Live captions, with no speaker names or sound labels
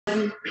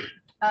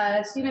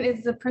Stephen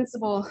is the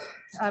principal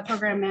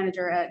program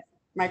manager at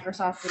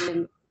Microsoft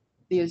in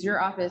the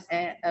Azure Office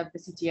of the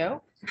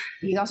CTO.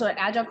 He's also an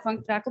adjunct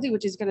faculty,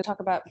 which is going to talk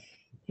about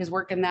his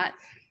work in that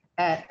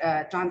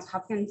at Johns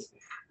Hopkins.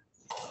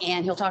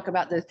 And he'll talk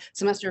about the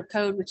semester of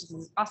code, which is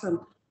this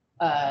awesome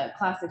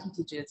class that he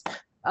teaches.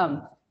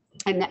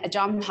 And at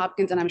Johns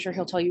Hopkins, and I'm sure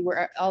he'll tell you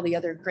where all the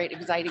other great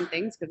exciting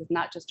things, because it's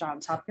not just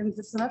Johns Hopkins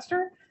this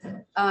semester.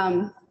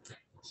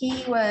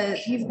 He's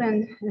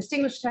been a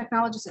distinguished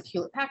technologist at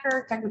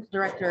Hewlett-Packard, technical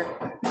director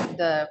of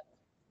the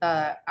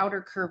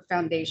Outercurve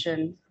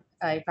Foundation.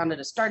 I founded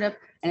a startup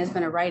and has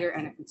been a writer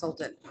and a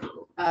consultant.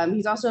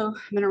 He's also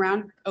been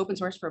around open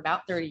source for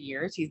about 30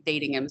 years. He's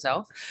dating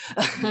himself.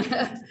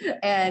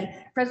 And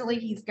presently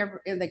he's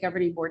the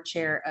governing board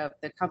chair of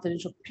the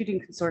Confidential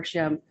Computing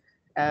Consortium,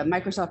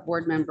 Microsoft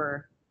board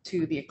member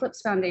to the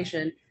Eclipse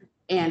Foundation,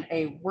 and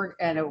a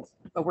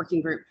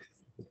working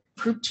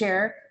group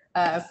chair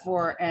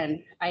for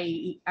an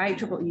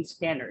IEEE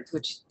standards,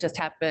 which just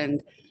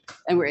happened,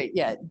 and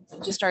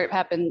just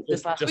happened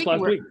this last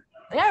week.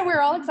 Yeah, we're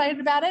all excited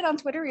about it on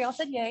Twitter. We all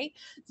said yay.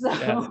 So,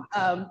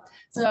 yeah.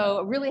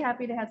 So really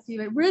happy to have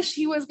Stephen. Wish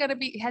he was going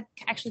to had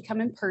actually come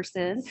in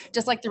person,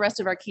 just like the rest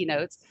of our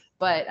keynotes.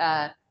 But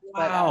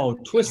wow,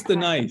 twist the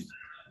knife.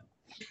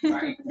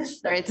 Sorry.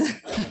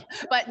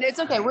 But it's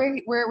okay.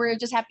 We're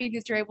just happy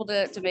that you're able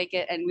to make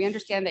it, and we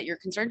understand that you're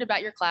concerned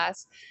about your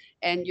class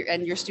and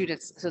your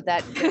students, so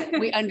that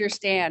we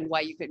understand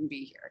why you couldn't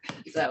be here.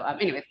 So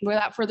anyway,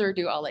 without further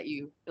ado, I'll let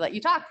you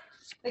talk.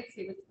 Thanks,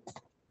 Stephen.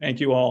 Thank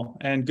you all,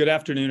 and good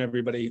afternoon,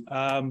 everybody.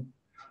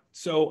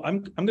 So I'm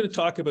going to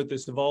talk about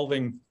this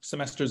evolving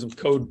semesters of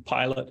code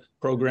pilot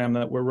program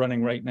that we're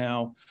running right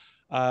now.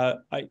 I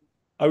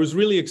was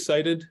really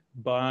excited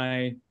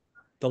by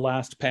the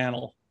last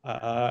panel.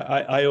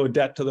 I owe a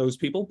debt to those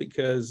people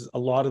because a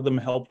lot of them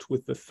helped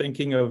with the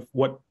thinking of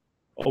what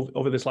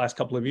over this last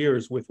couple of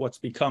years with what's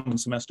become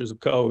semesters of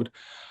code,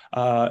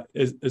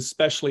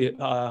 especially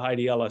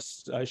Heidi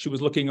Ellis. She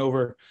was looking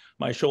over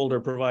my shoulder,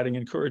 providing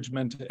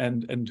encouragement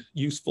and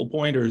useful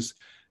pointers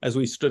as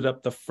we stood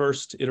up the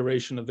first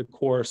iteration of the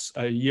course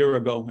a year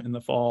ago in the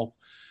fall.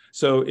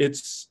 So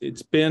it's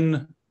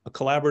been a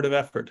collaborative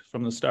effort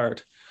from the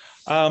start.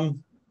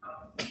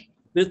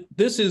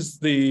 This is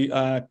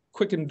the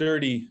quick and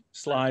dirty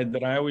slide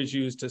that I always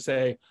use to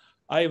say,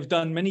 I have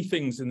done many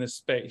things in this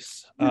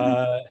space.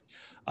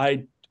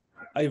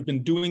 I've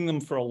been doing them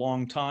for a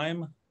long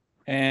time.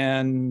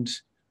 And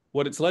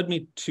what it's led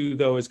me to,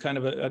 though, is kind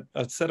of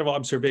a set of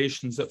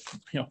observations that,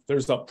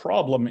 there's a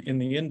problem in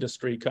the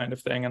industry kind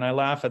of thing. And I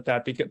laugh at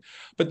that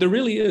but there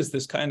really is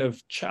this kind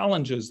of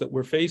challenges that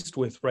we're faced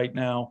with right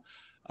now.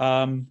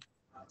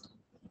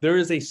 There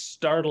is a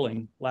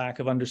startling lack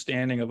of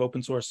understanding of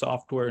open source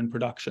software in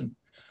production.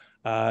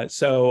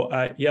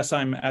 Yes,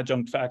 I'm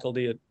adjunct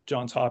faculty at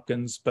Johns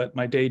Hopkins, but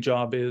my day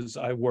job is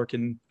I work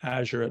in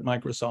Azure at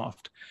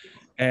Microsoft.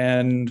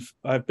 And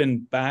I've been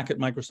back at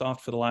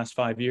Microsoft for the last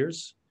 5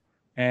 years.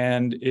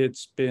 And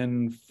it's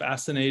been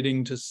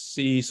fascinating to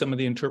see some of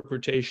the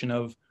interpretation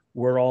of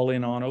we're all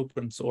in on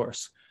open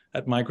source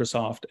at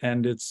Microsoft.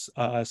 And it's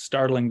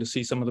startling to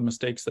see some of the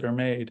mistakes that are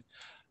made,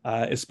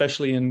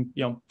 especially in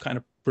kind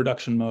of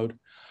production mode.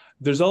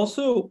 There's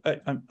also,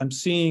 I'm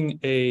seeing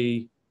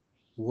a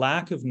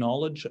lack of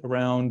knowledge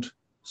around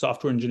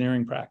software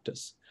engineering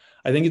practice.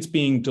 I think it's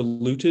being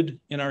diluted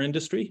in our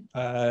industry.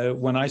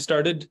 When I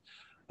started,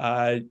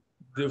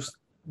 there's,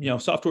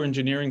 software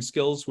engineering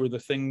skills were the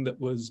thing that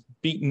was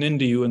beaten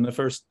into you in the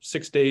first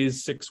 6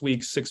 days, 6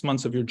 weeks, 6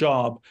 months of your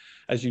job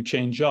as you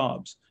change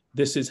jobs.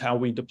 This is how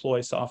we deploy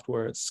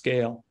software at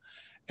scale.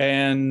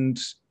 And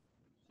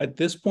at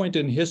this point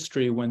in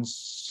history, when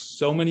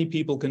so many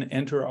people can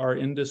enter our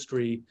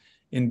industry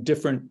in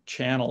different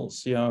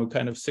channels,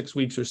 kind of 6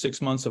 weeks or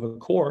 6 months of a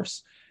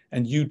course,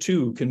 and you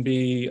too can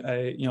be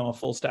a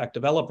full stack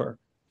developer,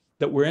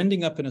 that we're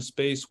ending up in a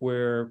space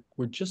where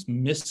we're just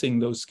missing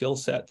those skill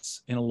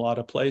sets in a lot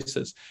of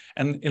places.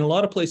 And in a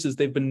lot of places,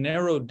 they've been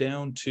narrowed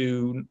down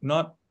to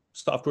not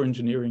software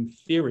engineering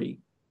theory.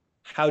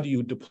 How do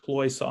you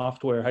deploy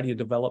software? How do you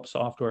develop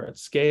software at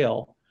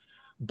scale?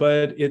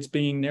 But it's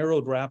being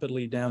narrowed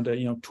rapidly down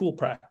to tool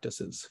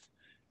practices.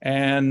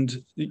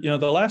 And the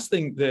last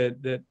thing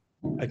that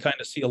I kind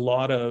of see a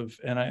lot of,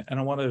 and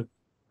I want to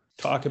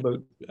talk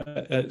about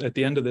at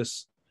the end of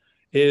this,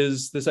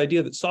 is this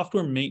idea that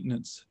software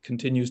maintenance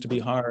continues to be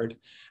hard.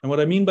 And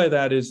what I mean by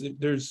that is that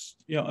there's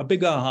a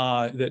big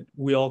aha that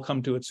we all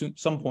come to at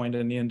some point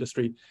in the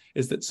industry,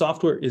 is that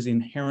software is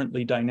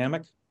inherently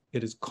dynamic.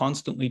 It is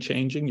constantly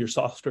changing. Your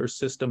software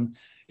system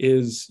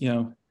is,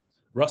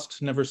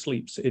 rust never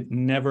sleeps. It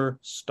never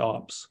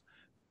stops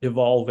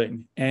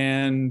evolving.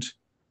 And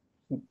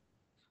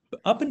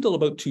up until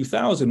about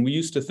 2000, we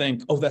used to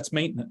think, oh, that's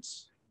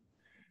maintenance.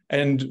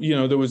 And,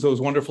 there was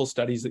those wonderful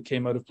studies that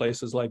came out of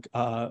places like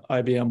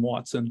IBM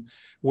Watson,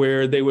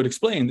 where they would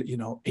explain that,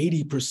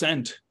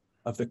 80%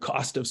 of the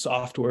cost of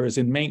software is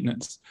in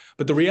maintenance.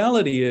 But the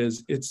reality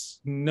is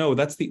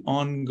that's the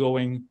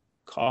ongoing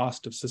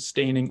cost of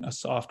sustaining a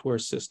software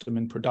system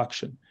in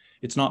production.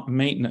 It's not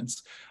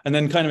maintenance. And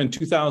then kind of in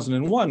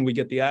 2001, we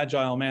get the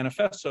Agile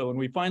Manifesto, and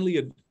we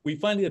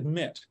finally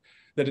admit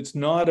that it's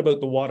not about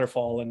the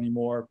waterfall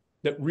anymore,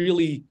 that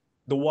really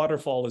the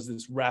waterfall is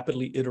this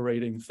rapidly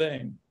iterating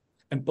thing.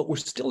 But we're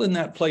still in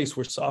that place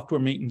where software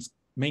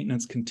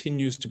maintenance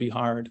continues to be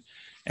hard.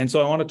 And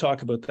so I want to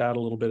talk about that a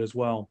little bit as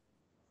well.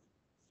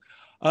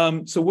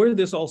 So where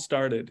this all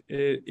started,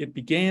 it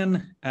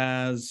began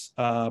as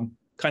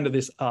kind of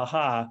this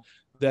aha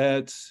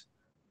that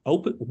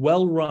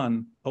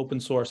well-run open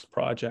source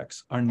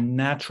projects are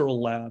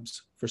natural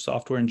labs for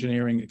software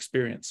engineering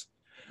experience.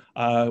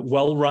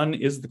 Well-run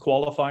is the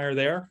qualifier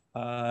there.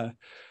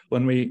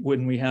 When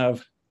we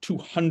have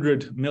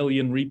 200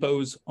 million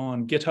repos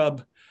on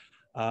GitHub,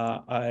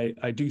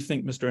 I do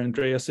think Mr.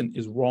 Andreasen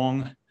is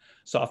wrong.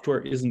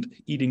 Software isn't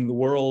eating the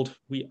world.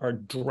 We are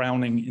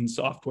drowning in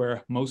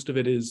software. Most of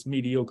it is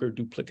mediocre,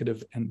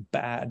 duplicative, and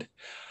bad.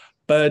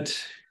 But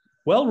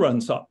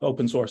well-run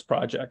open source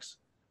projects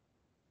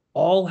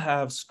all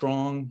have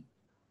strong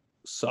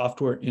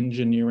software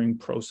engineering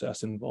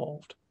process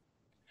involved.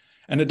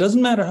 And it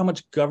doesn't matter how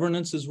much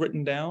governance is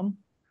written down,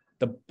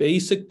 the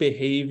basic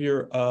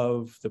behavior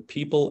of the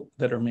people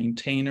that are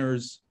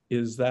maintainers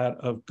is that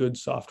of good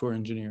software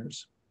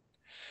engineers.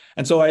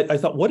 And so I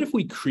thought, what if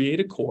we create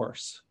a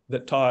course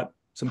that taught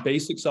some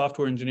basic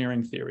software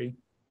engineering theory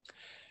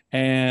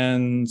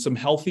and some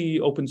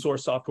healthy open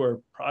source software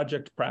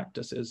project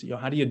practices?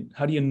 How do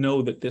you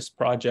know that this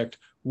project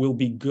will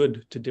be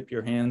good to dip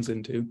your hands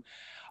into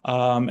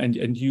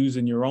and use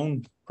in your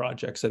own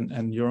projects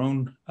and your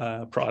own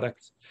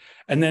products?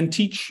 And then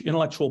teach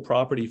intellectual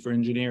property for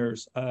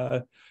engineers.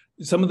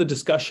 Some of the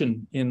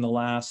discussion in the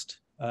last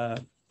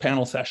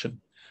panel session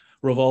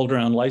revolved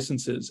around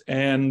licenses.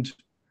 And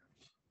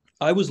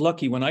I was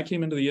lucky. When I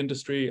came into the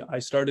industry, I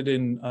started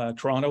in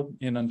Toronto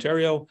in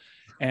Ontario,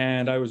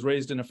 and I was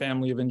raised in a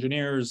family of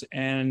engineers.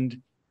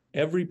 And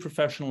every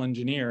professional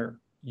engineer,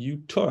 you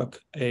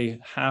took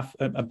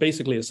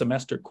basically a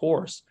semester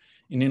course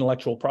in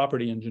intellectual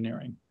property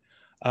engineering.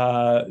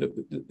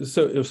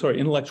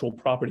 Intellectual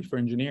property for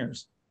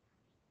engineers.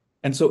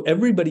 And so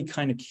everybody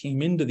kind of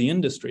came into the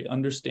industry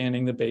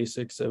understanding the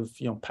basics of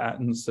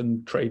patents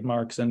and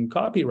trademarks and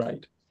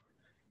copyright.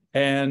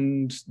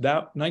 And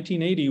that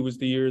 1980 was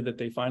the year that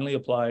they finally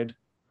applied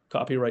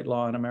copyright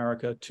law in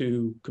America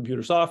to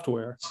computer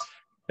software.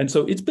 And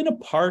so it's been a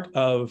part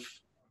of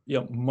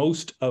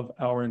most of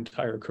our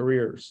entire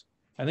careers.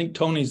 I think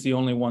Tony's the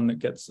only one that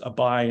gets a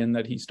buy-in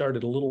that he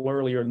started a little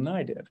earlier than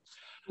I did.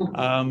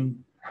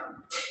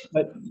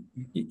 But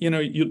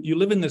you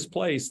live in this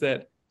place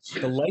that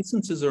the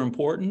licenses are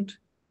important.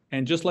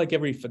 And just like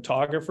every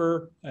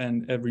photographer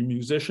and every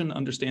musician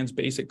understands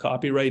basic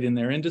copyright in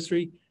their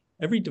industry,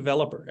 every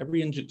developer,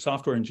 every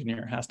software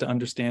engineer has to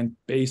understand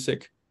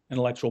basic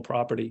intellectual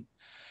property.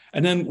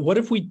 And then what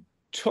if we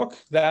took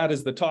that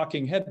as the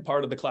talking head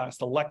part of the class,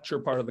 the lecture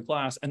part of the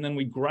class, and then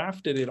we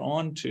grafted it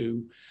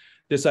onto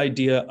this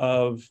idea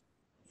of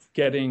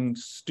getting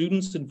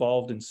students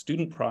involved in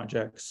student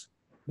projects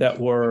that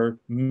were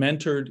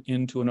mentored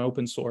into an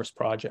open source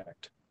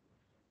project.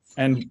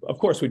 And of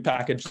course, we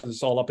packaged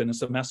this all up in a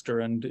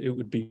semester and it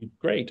would be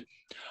great.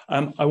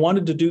 I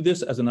wanted to do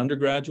this as an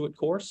undergraduate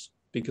course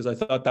because I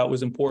thought that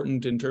was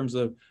important in terms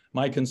of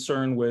my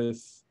concern with,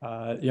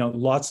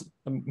 lots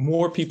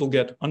more people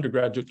get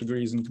undergraduate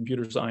degrees in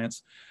computer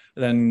science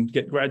than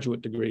get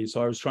graduate degrees.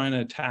 So I was trying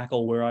to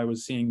tackle where I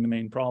was seeing the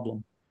main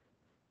problem.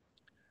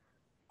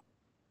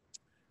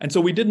 And so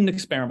we did an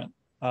experiment.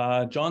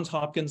 Johns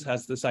Hopkins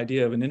has this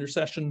idea of an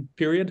intercession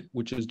period,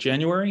 which is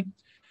January.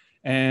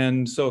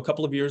 And so a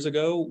couple of years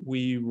ago,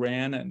 we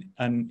ran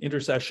an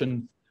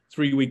intercession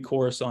 3-week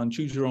course on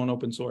choose your own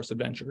open source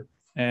adventure.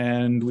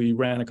 And we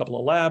ran a couple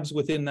of labs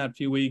within that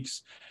few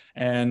weeks.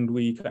 And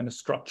we kind of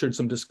structured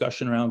some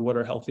discussion around what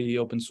are healthy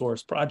open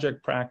source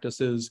project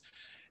practices.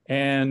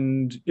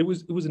 And it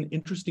was an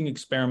interesting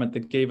experiment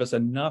that gave us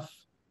enough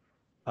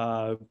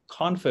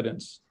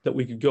confidence that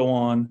we could go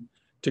on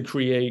to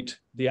create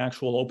the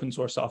actual open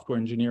source software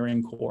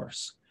engineering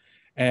course.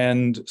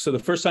 And so the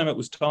first time it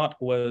was taught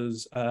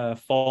was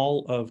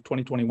fall of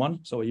 2021,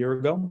 so a year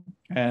ago.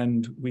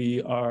 And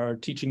we are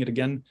teaching it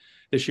again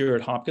this year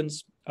at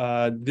Hopkins.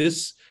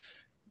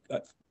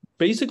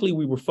 Basically,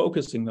 we were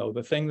focusing, though,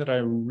 the thing that I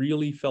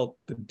really felt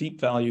the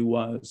deep value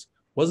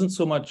wasn't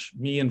so much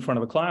me in front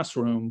of a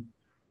classroom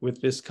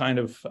with this kind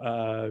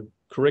of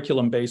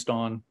curriculum based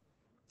on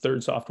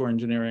third software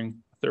engineering,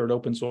 third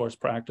open source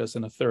practice,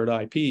 and a third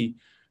IP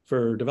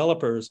for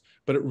developers,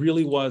 but it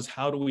really was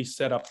how do we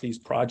set up these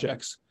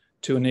projects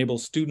to enable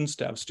students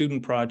to have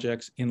student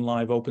projects in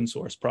live open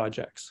source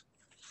projects.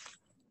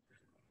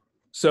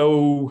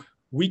 So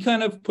we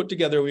kind of put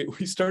together,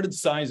 we started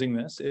sizing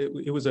this.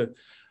 It was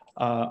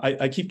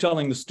I keep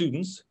telling the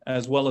students,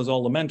 as well as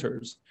all the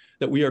mentors,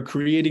 that we are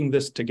creating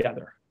this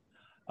together.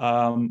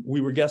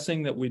 We were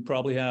guessing that we'd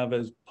probably have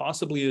as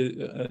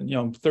possibly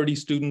 30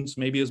 students,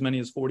 maybe as many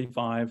as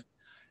 45.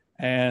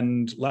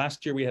 And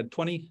last year we had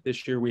 20.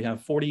 This year we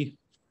have 40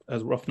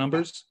 as rough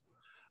numbers.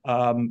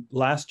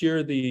 Last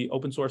year, the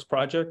open source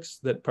projects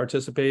that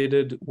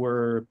participated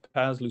were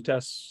PAS,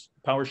 Lutece,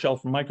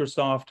 PowerShell from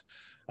Microsoft.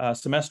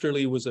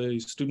 Semesterly was a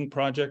student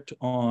project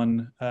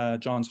on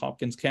Johns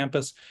Hopkins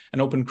campus,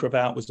 and Open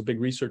Cravat was a big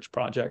research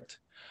project.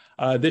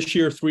 This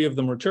year, 3 of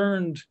them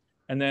returned,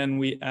 and then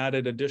we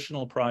added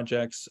additional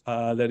projects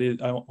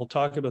I'll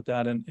talk about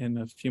that in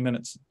a few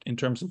minutes in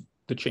terms of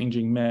the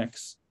changing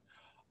mix.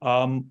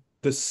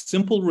 The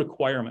simple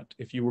requirement,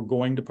 if you were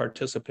going to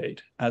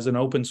participate as an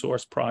open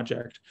source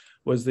project,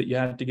 was that you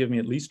had to give me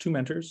at least 2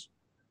 mentors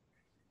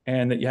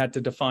and that you had to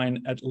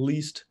define at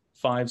least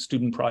 5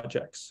 student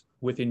projects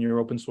within your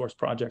open source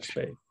project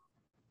space.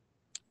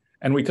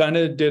 And we kind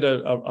of did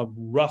a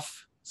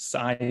rough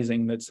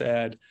sizing that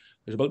said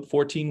there's about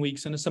 14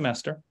 weeks in a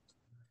semester.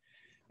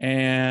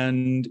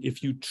 And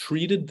if you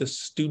treated the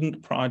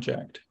student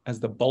project as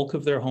the bulk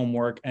of their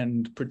homework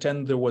and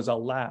pretend there was a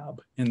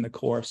lab in the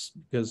course,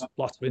 because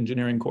lots of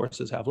engineering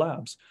courses have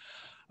labs,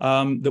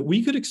 that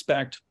we could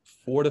expect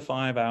 4 to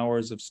 5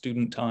 hours of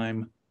student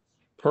time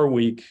per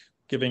week,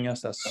 giving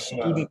us a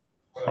student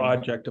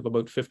project of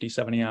about 50,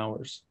 70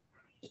 hours.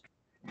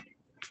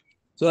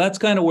 So that's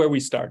kind of where we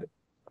started.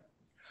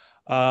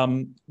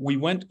 We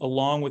went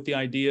along with the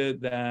idea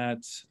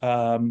that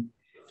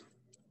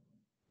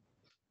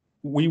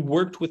we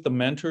worked with the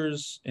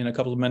mentors in a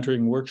couple of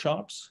mentoring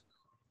workshops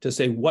to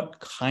say what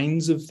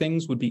kinds of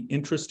things would be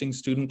interesting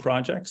student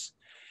projects.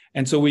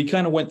 And so we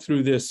kind of went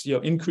through this,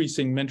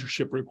 increasing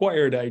mentorship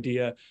required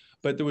idea,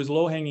 but there was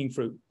low-hanging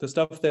fruit. The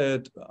stuff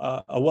that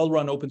a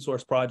well-run open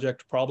source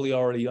project probably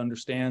already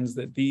understands,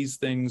 that these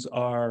things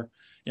are,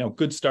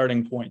 good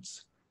starting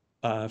points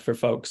for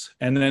folks.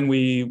 And then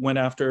we went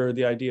after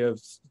the idea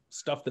of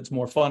stuff that's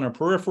more fun or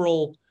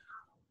peripheral.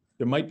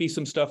 There might be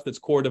some stuff that's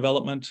core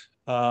development.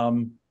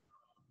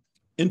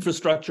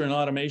 Infrastructure and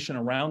automation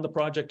around the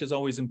project is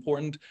always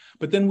important,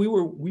 but then we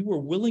were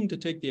willing to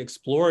take the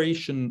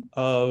exploration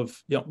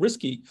of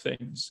risky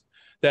things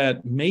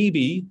that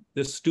maybe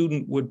the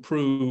student would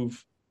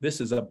prove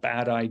this is a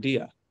bad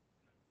idea,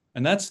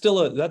 and that's still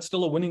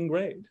a winning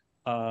grade.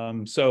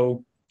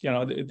 So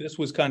this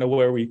was kind of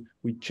where we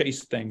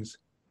chased things.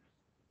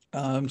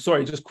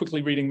 Sorry, just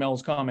quickly reading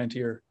Mel's comment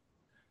here.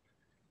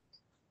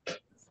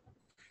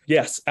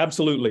 Yes,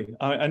 absolutely.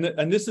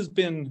 And this has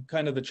been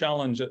kind of the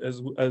challenge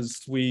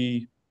as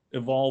we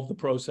evolve the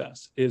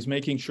process, is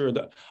making sure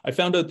that I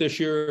found out this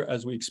year,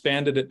 as we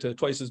expanded it to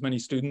twice as many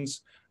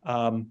students,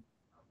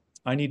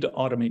 I need to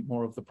automate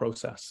more of the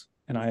process.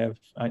 And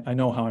I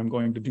know how I'm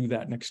going to do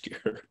that next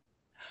year.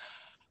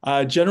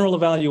 General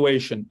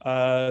evaluation.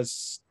 The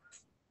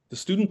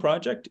student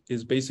project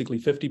is basically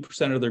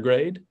 50% of their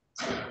grade.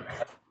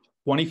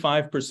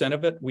 25%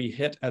 of it we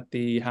hit at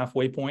the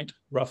halfway point,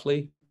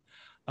 roughly.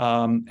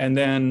 And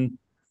then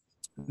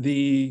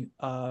the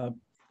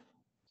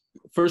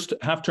first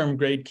half-term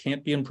grade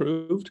can't be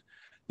improved.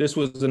 This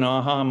was an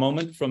aha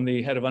moment from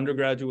the head of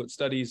undergraduate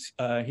studies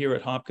here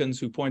at Hopkins,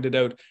 who pointed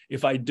out,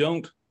 if I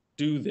don't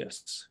do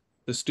this,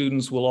 the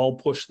students will all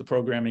push the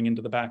programming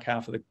into the back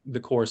half of the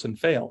course and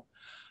fail.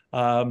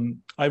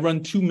 I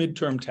run 2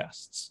 midterm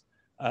tests.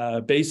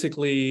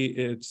 Basically,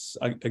 it's,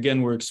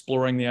 again, we're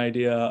exploring the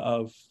idea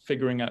of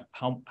figuring out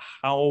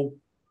how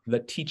the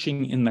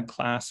teaching in the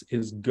class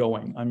is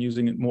going. I'm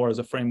using it more as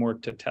a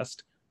framework to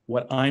test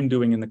what I'm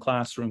doing in the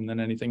classroom than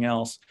anything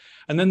else.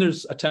 And then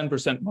there's a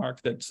 10%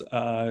 mark that's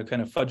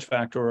kind of fudge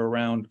factor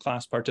around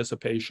class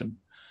participation.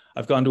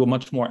 I've gone to a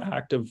much more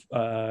active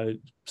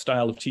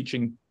style of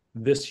teaching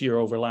this year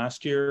over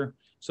last year.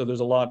 So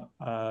there's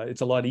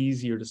it's a lot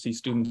easier to see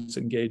students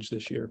engage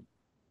this year.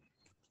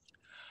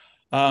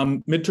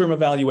 Midterm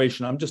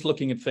evaluation, I'm just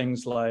looking at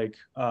things like,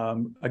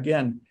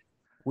 again,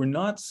 we're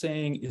not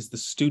saying, is the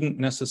student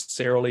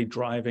necessarily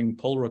driving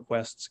pull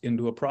requests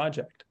into a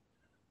project?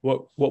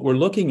 What we're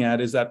looking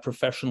at is that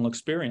professional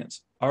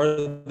experience.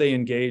 Are they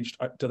engaged?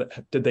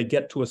 Did they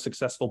get to a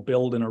successful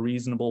build in a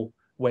reasonable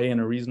way, in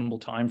a reasonable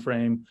time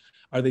frame?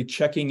 Are they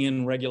checking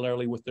in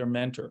regularly with their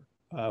mentor?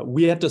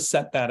 We had to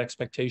set that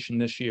expectation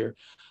this year.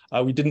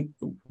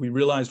 We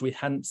realized we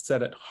hadn't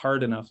set it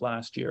hard enough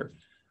last year,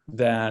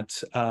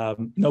 that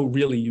no,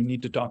 really, you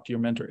need to talk to your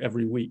mentor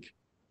every week.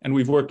 And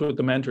we've worked with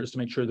the mentors to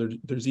make sure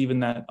there's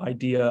even that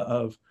idea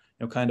of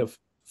kind of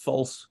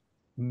false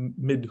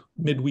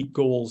midweek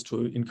goals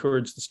to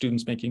encourage the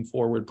students making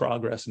forward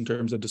progress in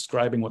terms of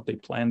describing what they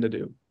plan to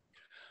do.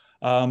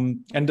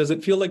 And does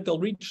it feel like they'll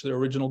reach their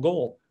original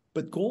goal?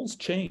 But goals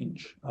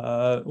change.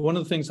 One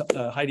of the things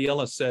Heidi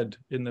Ellis said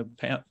in the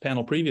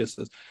panel previous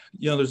is,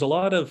 there's a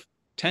lot of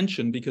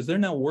tension because they're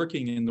now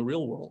working in the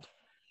real world,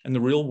 and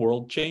the real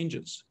world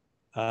changes.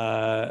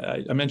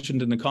 I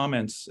mentioned in the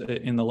comments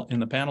in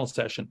the panel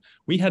session,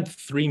 we had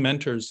 3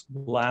 mentors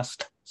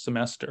last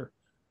semester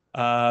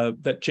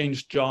that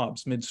changed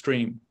jobs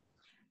midstream,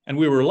 and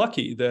we were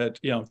lucky that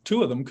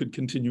 2 of them could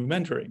continue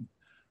mentoring.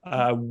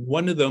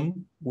 One of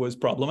them was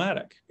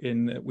problematic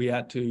in that we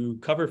had to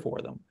cover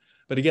for them.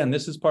 But again,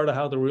 this is part of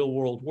how the real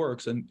world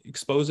works, and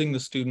exposing the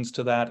students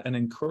to that and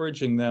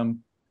encouraging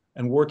them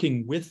and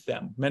working with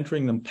them,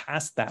 mentoring them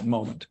past that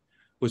moment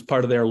was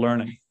part of their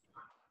learning.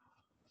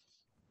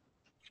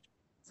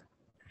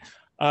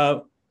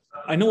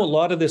 I know a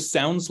lot of this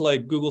sounds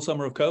like Google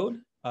Summer of Code.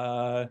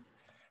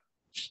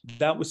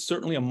 That was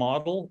certainly a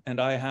model,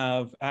 and I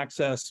have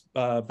access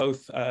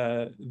both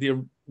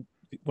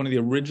one of the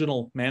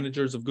original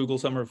managers of Google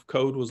Summer of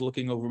Code was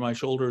looking over my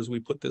shoulder as we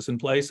put this in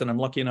place, and I'm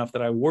lucky enough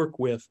that I work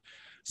with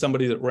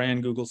somebody that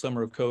ran Google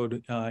Summer of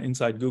Code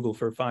inside Google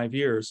for 5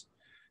 years.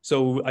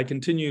 So I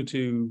continue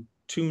to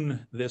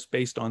tune this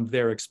based on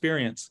their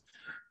experience.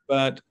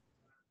 But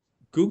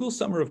Google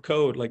Summer of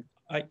Code, like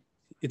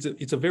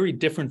it's a very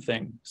different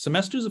thing.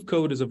 Semesters of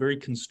Code is a very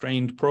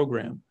constrained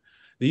program.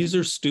 These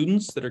are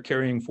students that are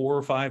carrying 4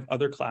 or 5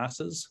 other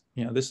classes.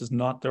 You know, this is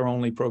not their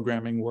only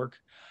programming work.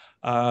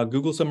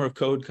 Google Summer of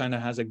Code kind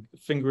of has a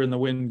finger in the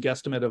wind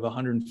guesstimate of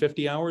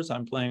 150 hours.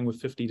 I'm playing with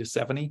 50 to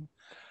 70.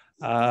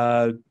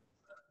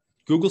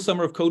 Google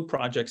Summer of Code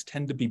projects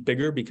tend to be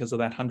bigger because of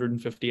that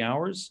 150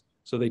 hours.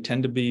 So they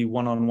tend to be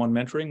one-on-one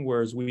mentoring,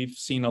 whereas we've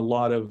seen a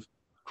lot of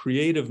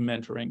creative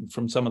mentoring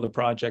from some of the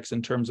projects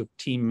in terms of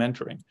team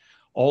mentoring.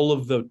 All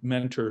of the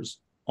mentors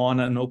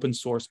on an open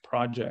source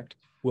project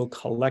will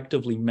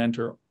collectively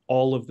mentor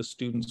all of the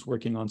students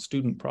working on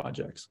student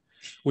projects,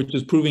 which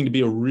is proving to be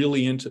a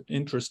really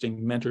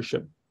interesting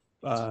mentorship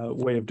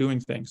way of doing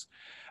things.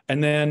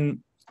 And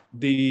then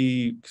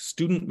the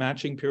student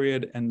matching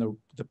period and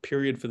the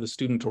period for the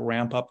student to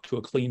ramp up to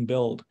a clean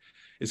build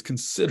is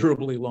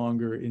considerably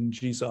longer in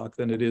GSOC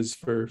than it is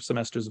for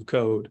semesters of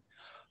code.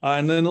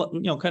 And then,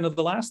 you know, kind of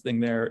the last thing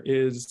there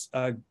is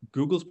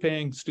Google's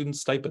paying students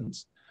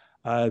stipends.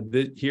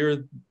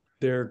 Here,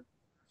 their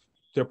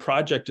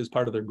project is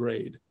part of their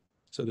grade.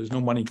 So there's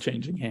no money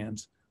changing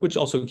hands, which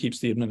also keeps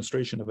the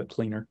administration of it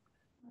cleaner.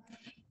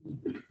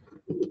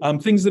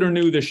 Things that are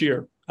new this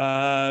year.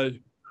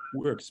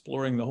 We're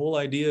exploring the whole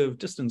idea of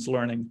distance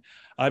learning.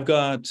 I've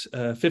got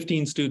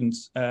 15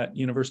 students at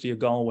University of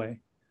Galway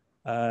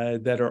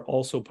that are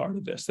also part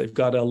of this. They've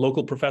got a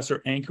local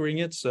professor anchoring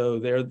it. So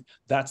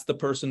that's the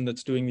person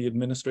that's doing the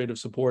administrative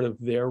support of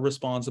they're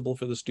responsible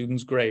for the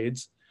students'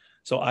 grades.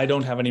 So I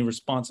don't have any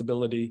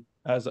responsibility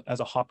as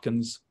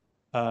Hopkins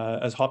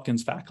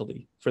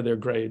faculty for their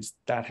grades.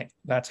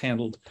 That's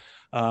handled.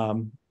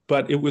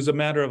 But it was a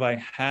matter of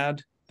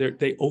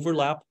they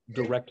overlap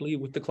directly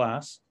with the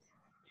class.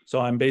 So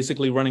I'm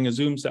basically running a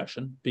Zoom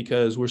session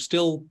because we're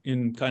still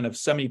in kind of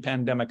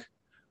semi-pandemic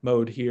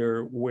mode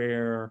here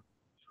where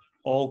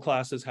all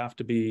classes have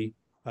to be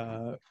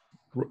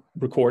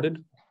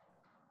recorded.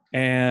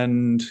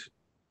 And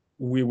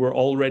we were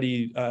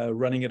already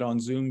running it on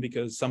Zoom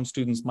because some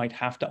students might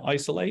have to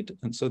isolate.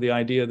 And so the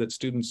idea that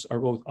students are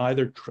both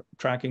either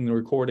tracking the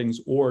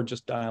recordings or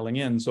just dialing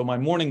in. So my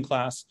morning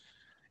class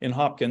in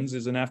Hopkins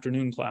is an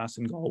afternoon class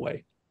in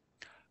Galway.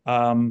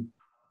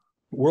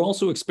 We're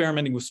also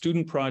experimenting with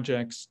student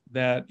projects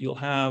that you'll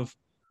have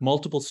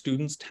multiple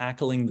students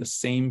tackling the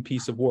same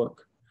piece of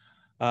work.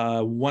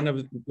 One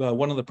of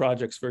the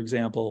projects, for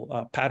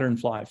example,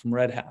 Patternfly from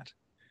Red Hat.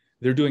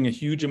 They're doing a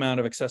huge amount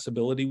of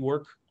accessibility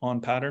work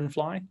on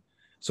Patternfly.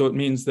 So it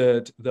means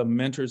that the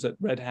mentors at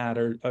Red Hat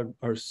are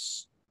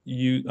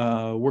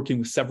working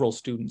with several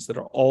students that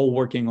are all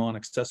working on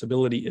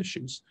accessibility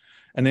issues.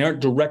 And they aren't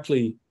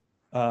directly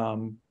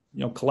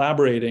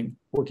collaborating,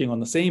 working on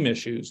the same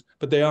issues,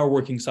 but they are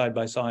working side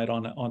by side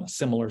on a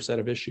similar set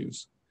of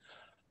issues.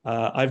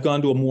 I've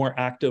gone to a more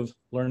active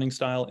learning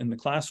style in the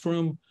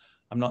classroom.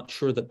 I'm not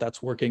sure that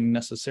that's working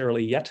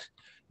necessarily yet,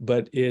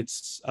 but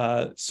it's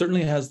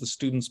certainly has the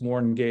students more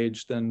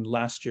engaged than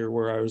last year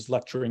where I was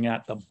lecturing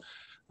at them.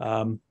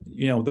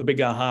 The big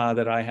aha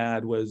that I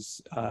had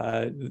was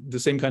the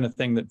same kind of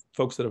thing that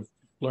folks that have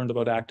learned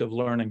about active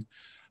learning.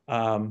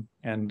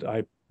 And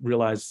I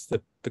realized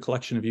that the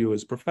collection of you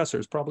as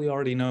professors probably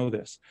already know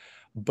this,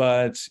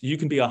 but you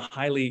can be a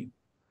highly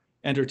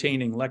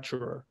entertaining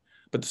lecturer,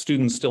 but the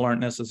students still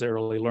aren't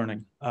necessarily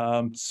learning.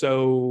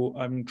 So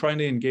I'm trying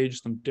to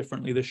engage them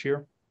differently this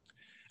year.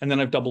 And then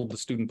I've doubled the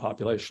student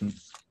population.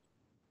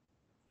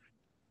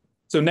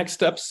 So next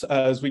steps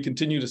as we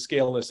continue to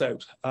scale this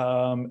out,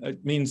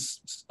 it means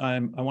I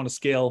want to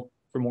scale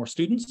for more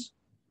students,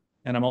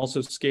 and I'm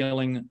also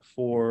scaling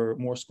for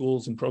more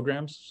schools and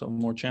programs, so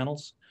more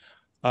channels.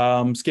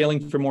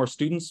 Scaling for more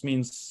students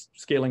means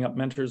scaling up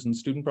mentors and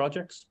student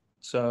projects.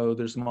 So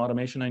there's some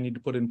automation I need to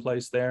put in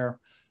place there.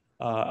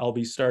 I'll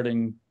be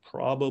starting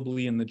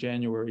probably in the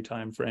January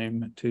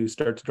timeframe to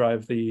start to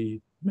drive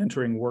the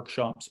mentoring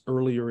workshops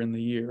earlier in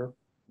the year.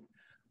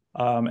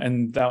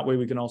 And that way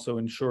we can also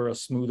ensure a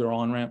smoother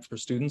on-ramp for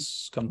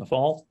students come the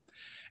fall.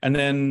 And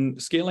then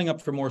scaling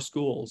up for more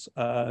schools.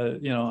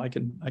 I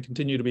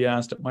continue to be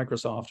asked at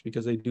Microsoft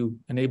because they do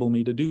enable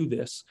me to do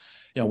this.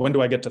 When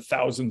do I get to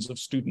thousands of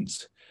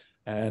students?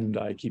 And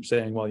I keep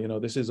saying, well,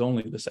 this is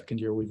only the second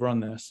year we've run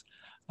this.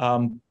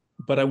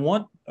 But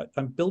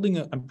I'm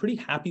pretty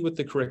happy with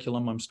the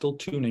curriculum. I'm still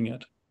tuning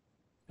it.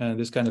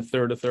 This kind of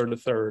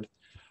third.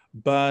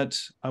 But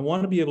I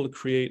want to be able to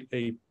create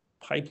a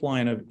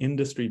pipeline of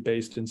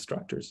industry-based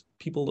instructors,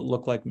 people that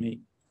look like me,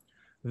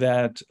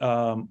 that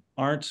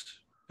aren't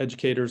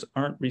educators,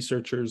 aren't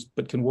researchers,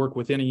 but can work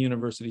within a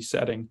university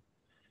setting.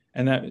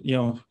 And that,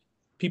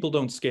 people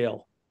don't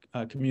scale.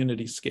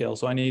 community scale.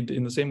 So I need,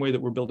 in the same way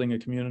that we're building a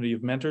community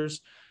of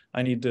mentors,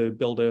 I need to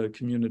build a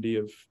community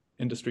of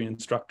industry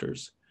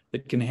instructors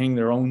that can hang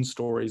their own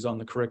stories on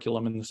the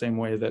curriculum in the same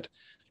way that,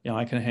 you know,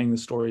 I can hang the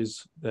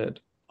stories that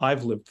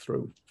I've lived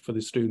through for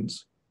the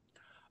students.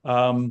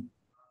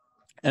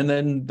 And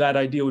then that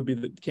idea would be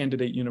that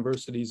candidate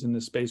universities in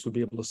this space would be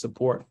able to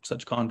support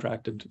such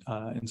contracted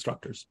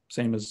instructors,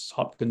 same as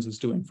Hopkins is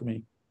doing for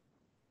me.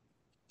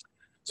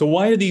 So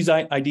why are these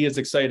ideas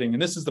exciting?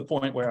 And this is the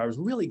point where I was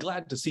really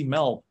glad to see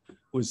Mel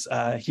was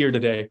here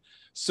today.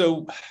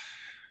 So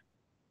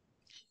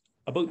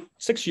about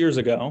 6 years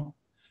ago,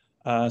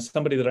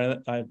 somebody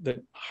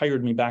that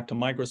hired me back to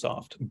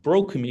Microsoft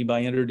broke me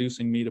by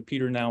introducing me to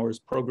Peter Nauer's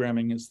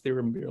Programming as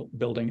Theorem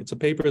Building. It's a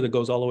paper that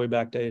goes all the way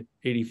back to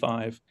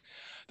 '85.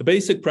 The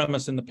basic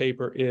premise in the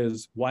paper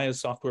is, why is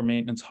software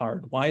maintenance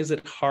hard? Why is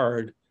it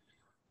hard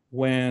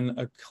when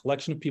a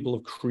collection of people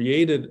have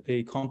created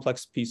a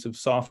complex piece of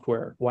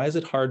software? Why is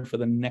it hard for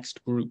the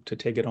next group to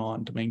take it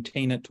on, to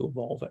maintain it, to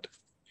evolve it?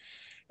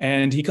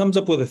 And he comes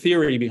up with a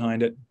theory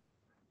behind it,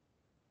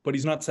 but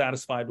he's not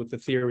satisfied with the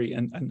theory.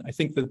 And I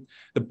think that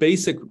the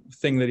basic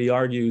thing that he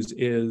argues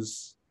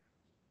is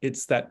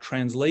it's that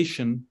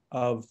translation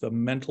of the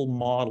mental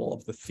model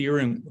of the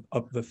theorem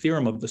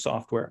of the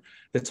software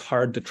that's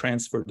hard to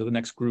transfer to the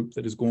next group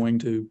that is going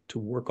to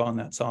work on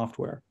that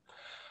software.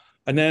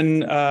 And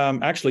then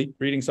actually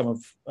reading some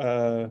of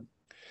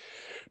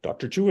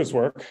Dr. Chua's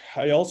work,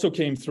 I also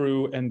came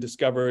through and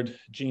discovered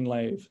Jean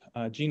Lave.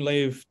 Jean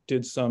Lave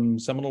did some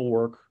seminal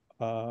work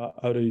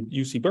out of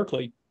UC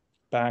Berkeley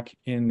back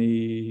in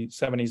the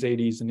 70s,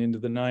 80s, and into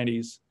the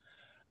 90s.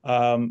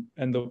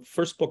 And the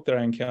first book that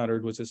I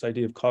encountered was this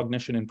idea of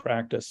cognition in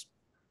practice.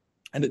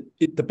 And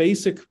the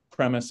basic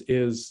premise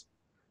is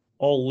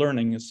all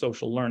learning is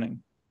social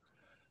learning.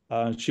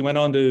 She went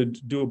on to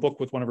do a book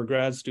with one of her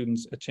grad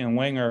students at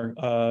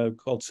Chan-Wenger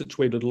called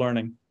Situated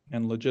Learning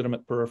and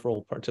Legitimate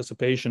Peripheral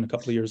Participation a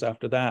couple of years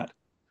after that.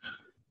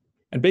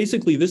 And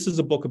basically, this is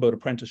a book about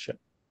apprenticeship.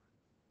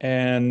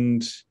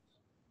 And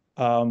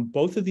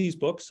both of these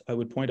books, I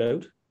would point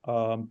out,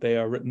 they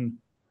are written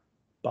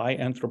by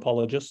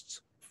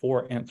anthropologists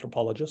for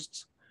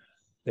anthropologists.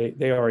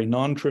 They are a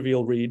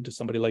non-trivial read to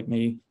somebody like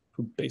me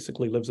who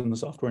basically lives in the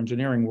software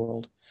engineering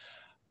world.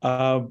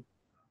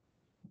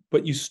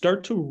 But you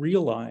start to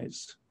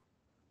realize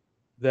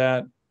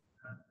that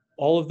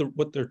all of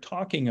what they're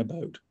talking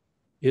about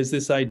is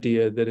this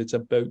idea that it's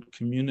about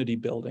community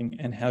building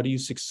and how do you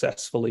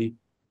successfully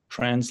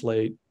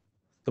translate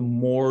the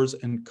mores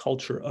and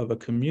culture of a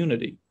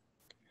community,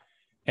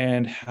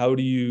 and how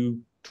do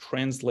you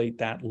translate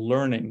that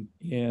learning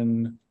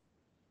in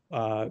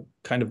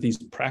kind of these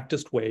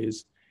practiced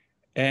ways.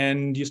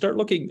 And you start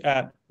looking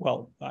at,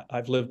 well,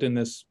 I've lived in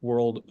this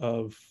world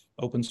of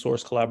open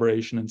source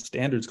collaboration and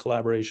standards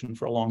collaboration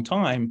for a long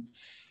time,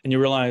 and you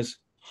realize,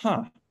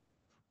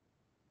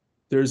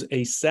 there's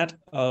a set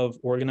of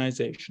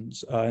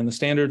organizations in the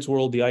standards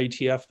world, the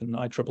IETF and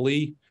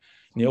IEEE.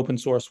 In the open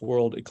source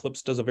world,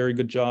 Eclipse does a very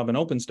good job in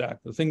OpenStack.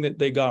 The thing that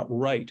they got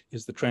right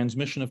is the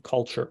transmission of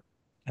culture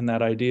and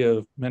that idea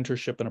of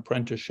mentorship and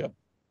apprenticeship.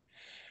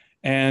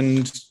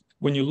 And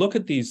when you look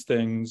at these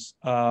things,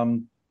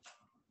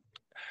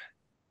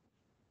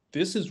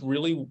 this is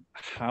really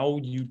how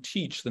you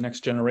teach the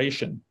next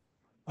generation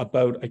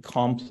about a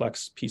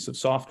complex piece of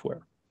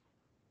software.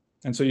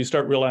 And so you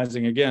start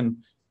realizing again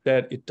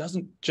that it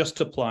doesn't just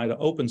apply to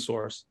open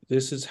source.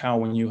 This is how,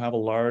 when you have a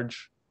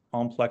large,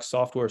 complex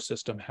software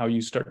system, how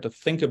you start to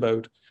think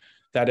about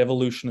that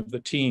evolution of the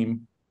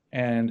team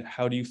and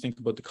how do you think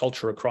about the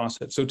culture across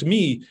it. So to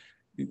me,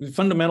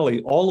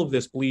 fundamentally, all of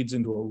this bleeds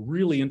into a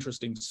really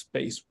interesting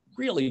space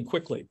really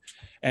quickly.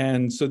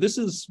 And so this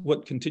is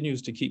what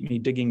continues to keep me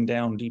digging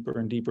down deeper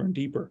and deeper and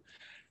deeper.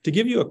 To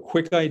give you a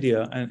quick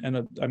idea,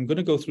 and I'm going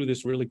to go through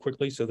this really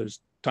quickly so there's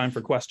time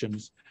for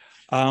questions.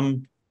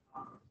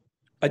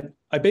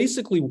 I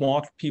basically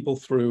walk people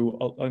through,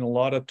 in a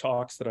lot of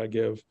talks that I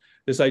give,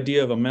 this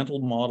idea of a mental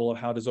model of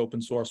how does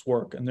open source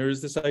work. And there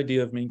is this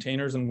idea of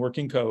maintainers and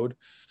working code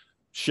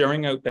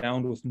sharing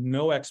outbound with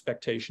no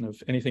expectation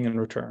of anything in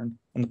return.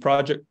 And the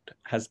project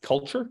has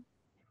culture.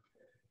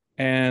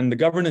 And the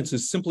governance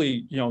is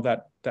simply,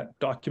 that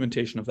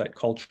documentation of that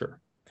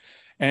culture.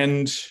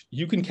 And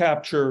you can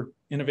capture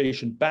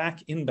innovation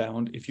back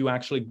inbound if you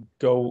actually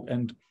go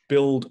and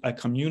build a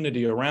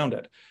community around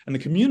it. And the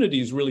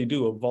communities really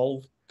do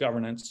evolve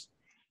governance,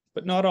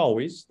 but not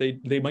always.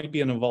 They might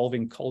be an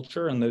evolving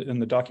culture, and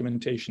the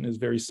documentation is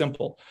very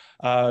simple.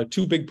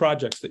 Two big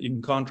projects that you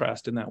can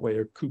contrast in that way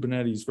are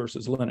Kubernetes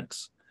versus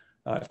Linux.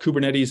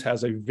 Kubernetes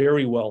has a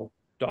very well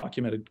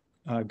documented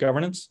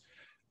governance.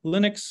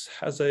 Linux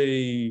has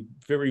a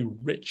very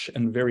rich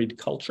and varied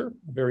culture,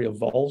 a very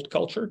evolved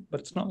culture, but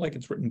it's not like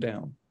it's written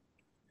down.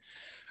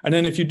 And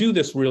then if you do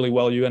this really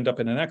well, you end up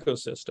in an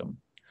ecosystem.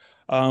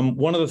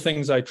 One of the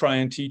things I try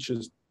and teach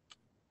is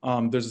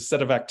there's a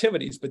set of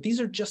activities, but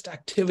these are just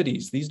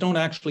activities. These don't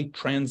actually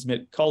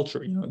transmit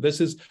culture.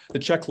 This is the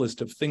checklist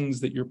of things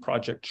that your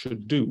project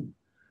should do.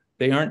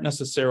 They aren't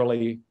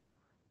necessarily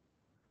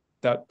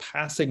that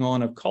passing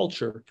on of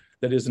culture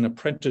that is an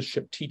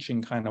apprenticeship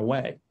teaching kind of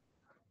way.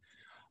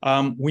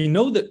 We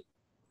know that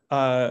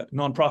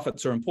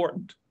nonprofits are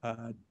important.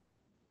 A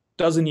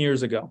dozen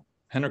years ago,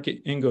 Henrik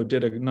Ingo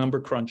did a number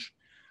crunch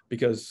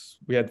because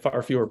we had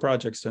far fewer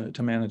projects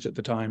to manage at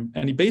the time.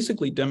 And he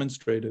basically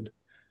demonstrated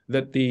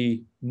that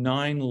the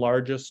 9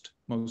 largest,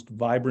 most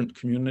vibrant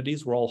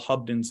communities were all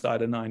hubbed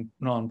inside of 9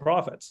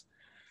 nonprofits.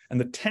 And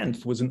the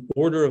 10th was an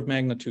order of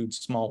magnitude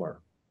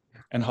smaller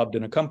and hubbed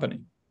in a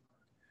company.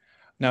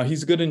 Now,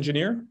 he's a good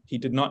engineer. He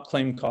did not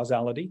claim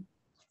causality,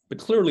 but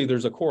clearly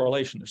there's a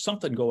correlation. There's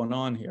something going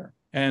on here.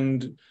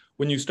 And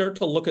when you start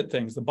to look at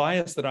things, the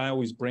bias that I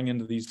always bring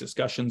into these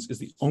discussions is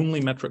the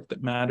only metric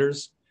that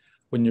matters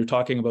when you're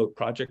talking about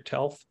project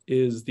health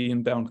is the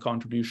inbound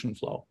contribution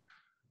flow.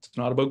 It's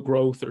not about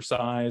growth or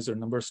size or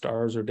number of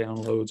stars or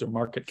downloads or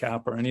market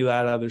cap or any of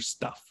that other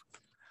stuff.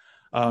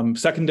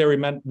 Secondary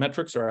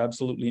metrics are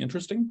absolutely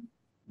interesting,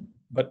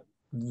 but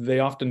they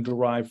often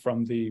derive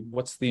from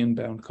what's the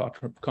inbound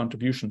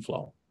contribution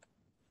flow.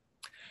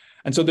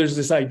 And so there's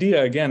this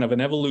idea, again, of an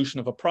evolution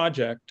of a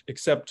project,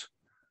 except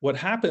what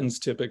happens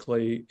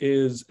typically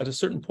is at a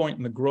certain point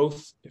in the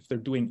growth, if they're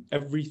doing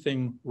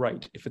everything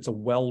right, if it's a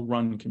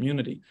well-run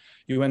community,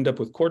 you end up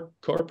with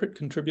corporate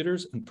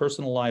contributors and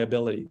personal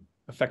liability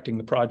affecting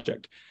the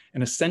project.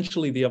 And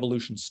essentially the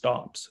evolution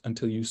stops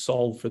until you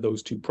solve for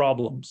those 2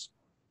 problems.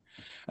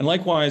 And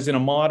likewise, in a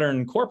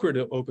modern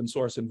corporate open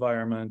source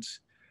environment,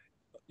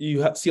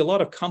 you see a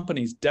lot of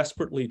companies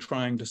desperately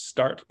trying to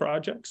start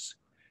projects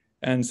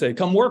and say,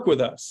 come work with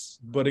us.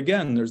 But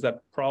again, there's that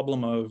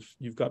problem of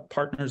you've got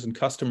partners and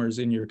customers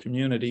in your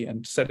community,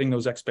 and setting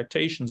those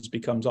expectations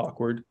becomes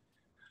awkward.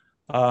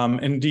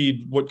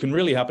 Indeed, what can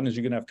really happen is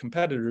you're going to have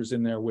competitors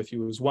in there with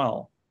you as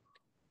well.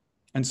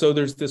 And so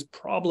there's this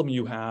problem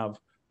you have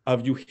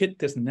of you hit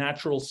this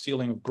natural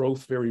ceiling of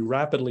growth very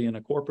rapidly in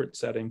a corporate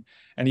setting,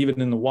 and even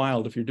in the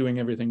wild if you're doing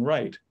everything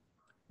right.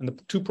 And the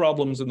 2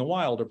 problems in the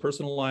wild are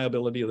personal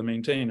liability of the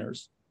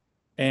maintainers,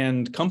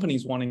 and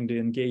companies wanting to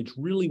engage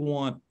really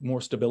want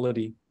more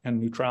stability and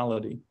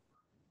neutrality.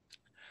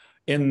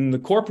 In the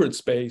corporate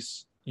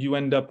space, you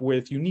end up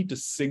with, you need to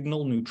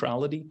signal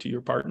neutrality to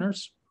your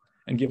partners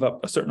and give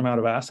up a certain amount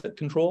of asset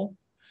control.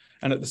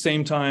 And at the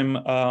same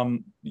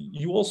time,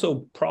 you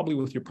also probably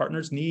with your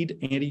partners need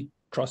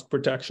antitrust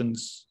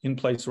protections in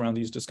place around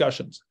these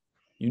discussions.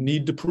 You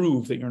need to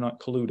prove that you're not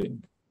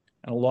colluding.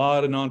 And a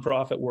lot of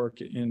nonprofit work,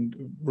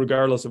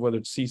 regardless of whether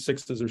it's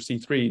C6s or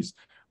C3s,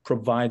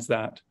 provides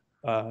that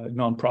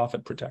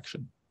nonprofit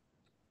protection.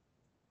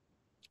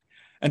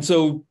 And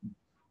so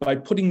by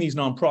putting these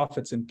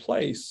nonprofits in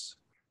place,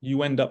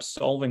 you end up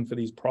solving for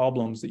these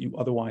problems that you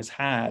otherwise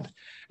had.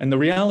 And the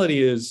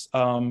reality is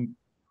the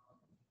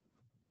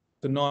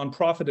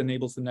nonprofit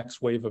enables the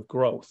next wave of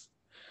growth.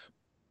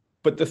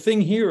 But the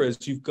thing here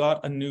is you've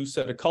got a new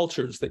set of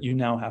cultures that you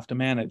now have to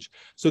manage.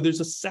 So there's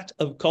a set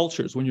of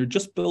cultures. When you're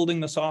just building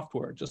the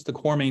software, just the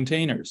core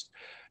maintainers,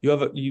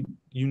 you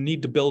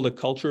need to build a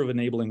culture of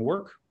enabling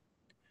work.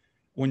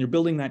 When you're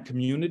building that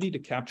community to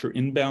capture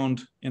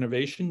inbound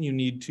innovation, you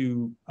need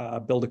to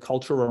build a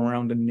culture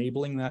around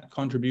enabling that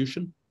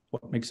contribution,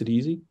 what makes it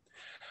easy.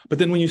 But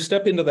then when you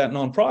step into that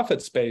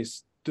nonprofit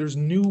space, there's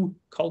new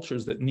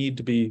cultures that need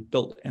to be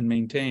built and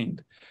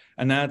maintained.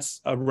 And that's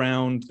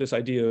around this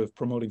idea of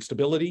promoting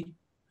stability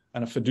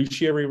and a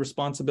fiduciary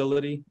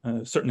responsibility,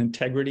 a certain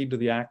integrity to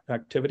the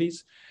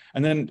activities,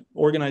 and then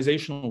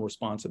organizational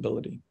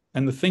responsibility.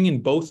 And the thing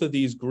in both of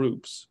these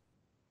groups,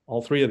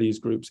 all 3 of these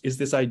groups, is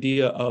this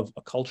idea of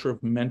a culture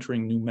of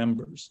mentoring new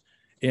members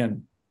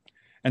in.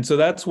 And so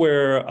that's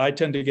where I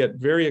tend to get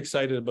very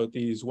excited about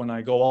these when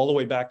I go all the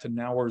way back to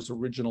Nauer's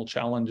original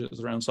challenges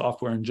around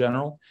software in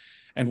general,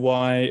 and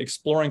why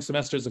exploring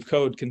semesters of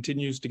code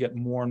continues to get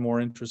more and more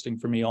interesting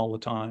for me all the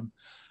time.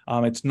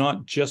 It's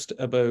not just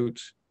about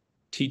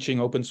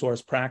teaching open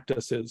source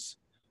practices.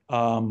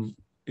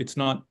 It's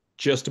not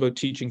just about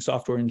teaching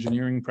software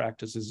engineering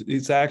practices.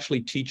 It's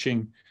actually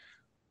teaching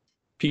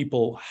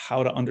people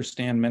how to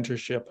understand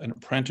mentorship and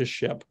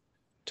apprenticeship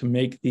to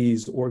make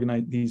these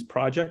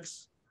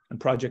projects and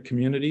project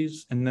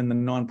communities, and then the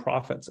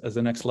nonprofits as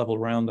the next level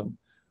around them,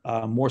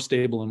 more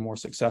stable and more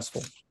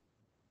successful.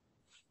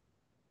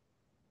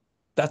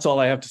 That's all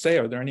I have to say.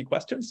 Are there any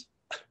questions?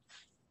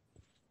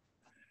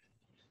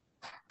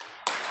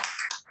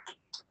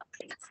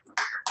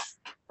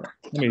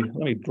 Let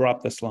me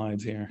drop the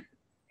slides here.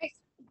 Okay.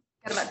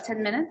 Got about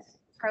 10 minutes.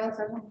 Carlos?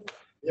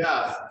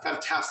 Yeah,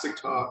 fantastic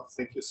talk.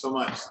 Thank you so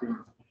much, Steve.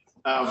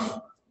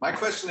 My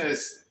question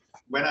is,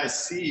 when I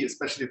see,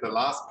 especially the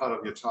last part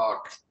of your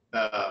talk,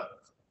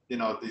 you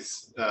know,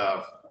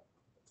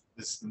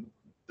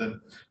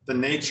 the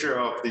nature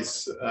of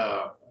this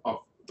of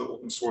the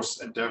open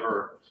source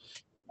endeavor,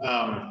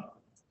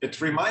 it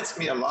reminds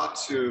me a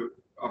lot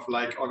of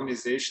like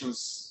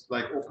organizations,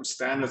 like open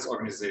standards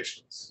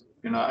organizations.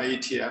 You know,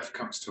 IETF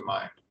comes to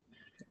mind.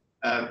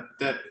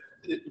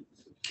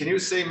 Can you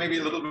say maybe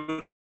a little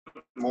bit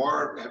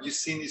more? Have you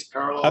seen these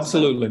parallels?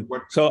 Absolutely.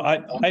 So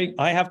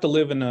I have to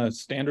live in a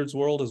standards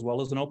world as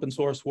well as an open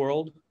source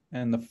world.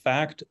 and the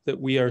fact that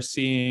we are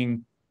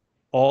seeing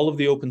all of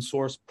the open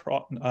source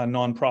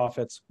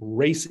nonprofits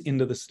race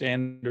into the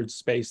standards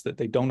space that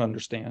they don't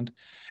understand,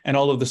 and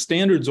all of the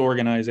standards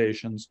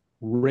organizations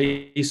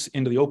race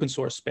into the open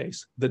source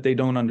space that they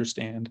don't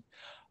understand,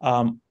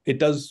 it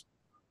does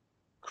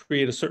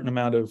create a certain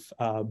amount of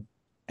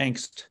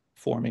angst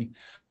for me.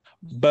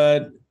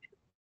 But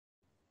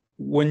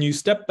when you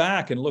step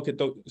back and look at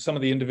some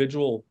of the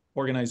individual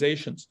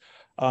organizations,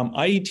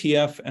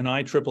 IETF and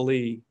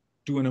IEEE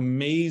do an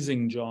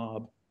amazing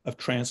job of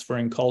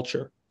transferring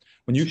culture.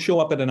 When you show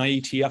up at an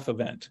IETF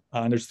event,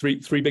 and there's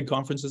three big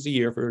conferences a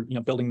year for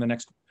building the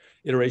next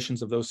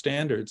iterations of those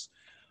standards,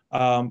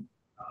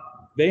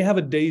 they have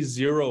a day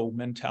zero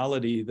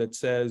mentality that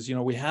says,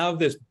 we have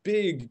this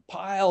big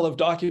pile of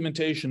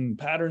documentation,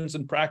 patterns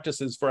and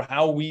practices for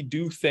how we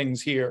do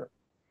things here.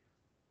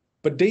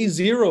 But day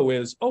zero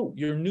is, oh,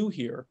 you're new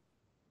here.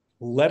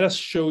 Let us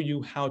show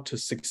you how to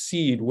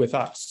succeed with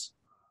us.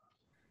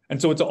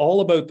 And so it's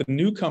all about the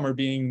newcomer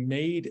being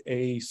made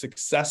a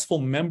successful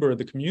member of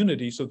the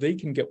community so they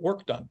can get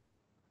work done.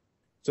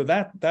 So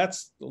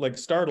that's like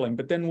startling.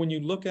 But then when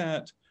you look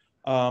at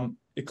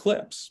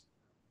Eclipse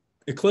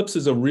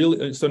is a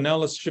really, so now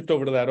let's shift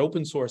over to that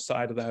open source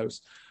side of the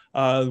house.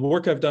 The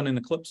work I've done in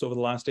Eclipse over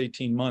the last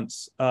 18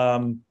 months,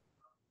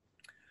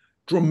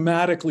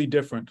 dramatically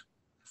different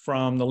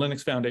from the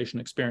Linux Foundation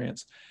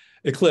experience.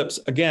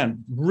 Eclipse,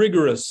 again,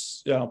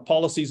 rigorous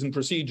policies and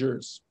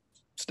procedures,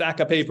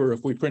 stack of paper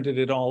if we printed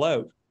it all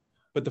out.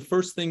 But the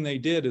first thing they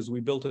did is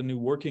we built a new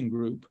working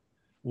group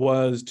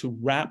was to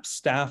wrap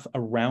staff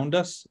around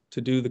us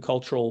to do the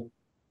cultural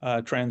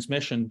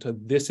transmission to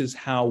this is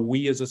how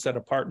we as a set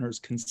of partners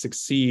can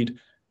succeed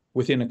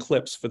within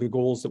Eclipse for the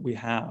goals that we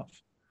have.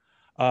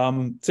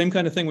 Same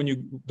kind of thing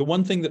the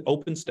one thing that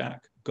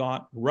OpenStack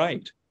got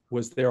right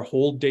was their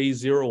whole day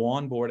zero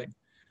onboarding.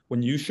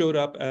 When you showed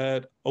up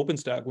at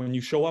OpenStack, when you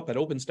show up at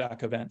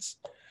OpenStack events,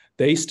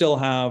 they still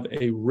have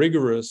a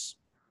rigorous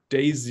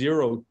day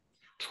zero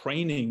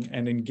training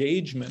and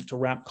engagement to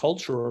wrap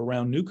culture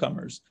around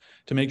newcomers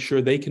to make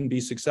sure they can be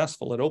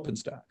successful at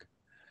OpenStack.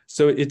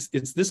 So it's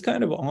this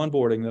kind of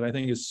onboarding that I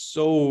think is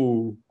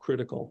so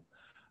critical.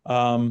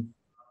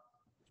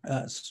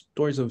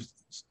 Stories of,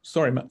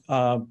 sorry, Mel,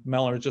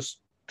 I was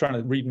just trying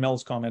to read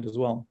Mel's comment as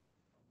well.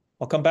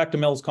 I'll come back to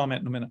Mel's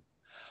comment in a minute.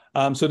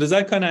 So does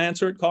that kind of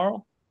answer it,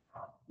 Carl?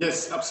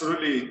 Yes,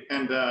 absolutely.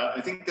 And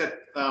I think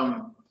that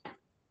I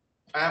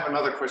have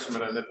another question,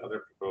 but I let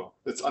other people,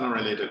 it's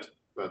unrelated,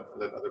 but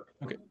let other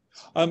people.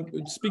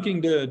 Okay.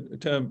 Speaking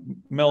to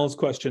Mel's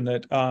question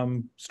that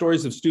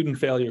stories of student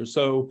failure.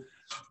 So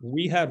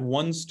we had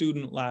one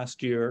student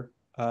last year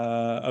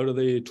out of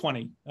the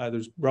 20,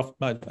 there's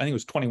I think it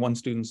was 21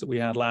 students that we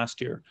had last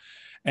year.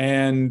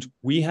 And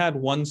we had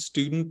one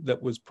student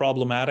that was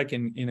problematic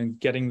in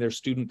getting their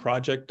student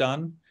project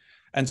done.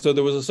 And so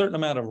there was a certain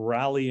amount of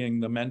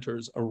rallying the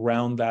mentors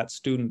around that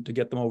student to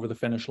get them over the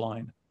finish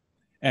line.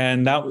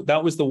 And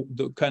that was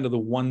the kind of the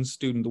one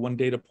student, the one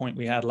data point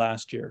we had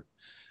last year.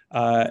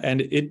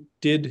 And it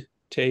did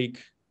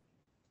take,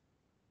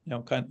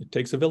 it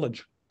takes a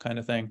village kind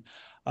of thing.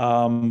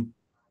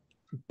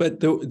 But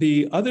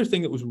the other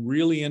thing that was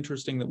really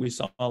interesting that we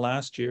saw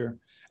last year,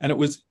 and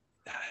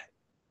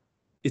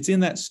it's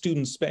in that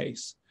student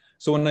space.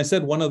 So when I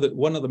said one of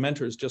the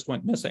mentors just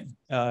went missing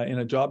in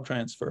a job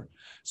transfer.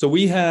 So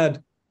we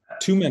had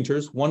two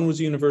mentors. One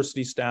was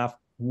university staff.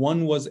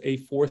 One was a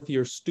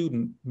fourth-year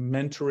student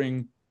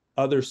mentoring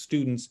other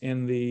students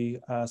in the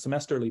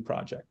semesterly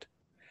project.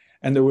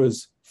 And there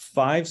was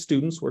 5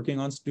 students working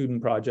on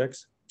student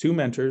projects, 2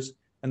 mentors,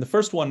 and the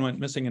first one went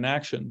missing in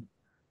action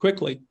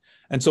quickly.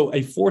 And so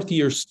a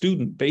fourth-year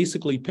student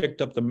basically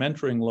picked up the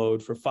mentoring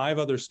load for 5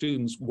 other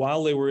students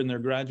while they were in their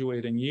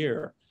graduating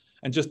year,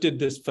 and just did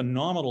this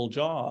phenomenal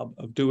job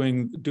of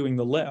doing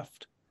the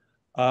lift.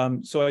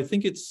 So I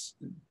think it's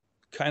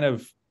kind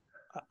of,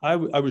 I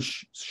was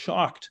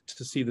shocked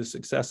to see the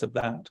success of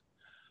that.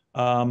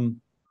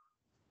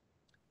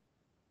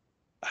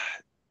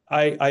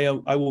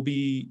 I will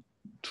be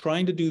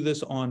trying to do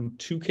this on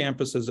 2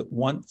 campuses at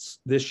once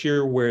this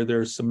year where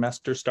their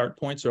semester start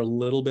points are a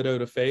little bit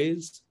out of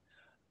phase.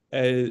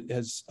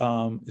 Is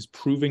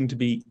proving to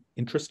be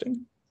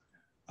interesting.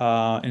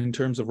 In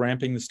terms of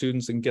ramping the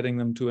students and getting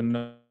them to a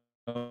know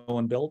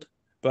and build,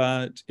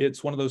 but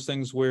it's one of those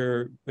things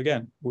where,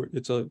 again,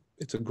 it's a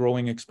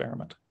growing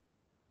experiment.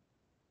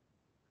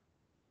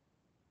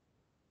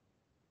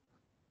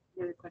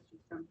 Another question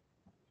from.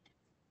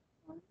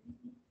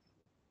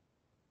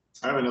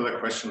 I have another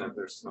question if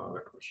there's no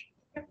other question.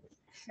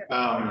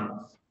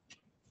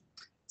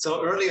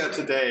 So earlier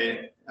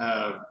today,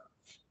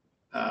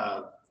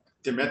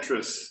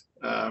 Demetrius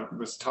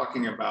was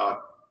talking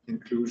about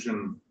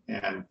inclusion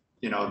and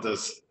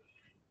this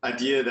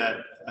idea that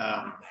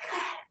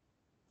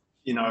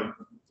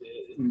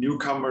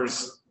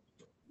newcomers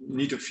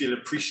need to feel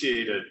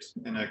appreciated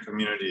in a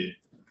community,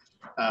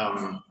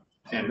 and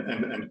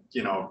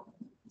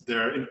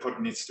their input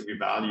needs to be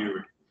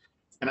valued.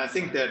 And I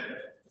think that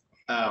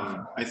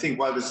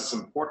while this is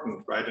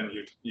important, right, and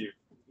you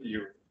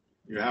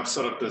you have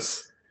sort of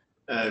this,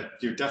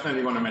 you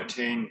definitely want to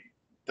maintain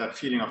that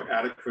feeling of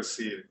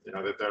adequacy, you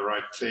know, that the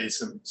right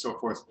place and so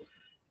forth.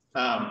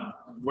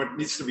 What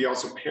needs to be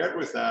also paired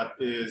with that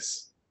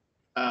is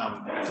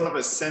sort of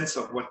a sense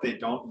of what they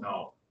don't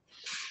know.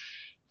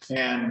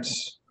 And,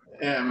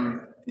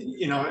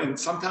 you know, and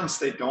sometimes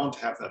they don't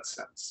have that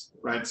sense,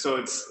 right? So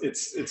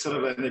it's sort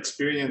of an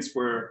experience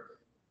where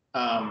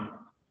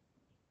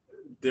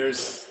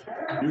there's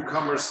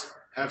newcomers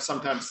have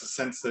sometimes the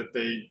sense that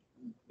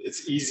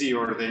it's easy,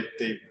 or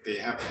they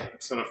have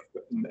sort of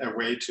a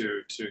way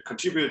to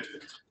contribute,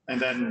 and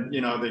then,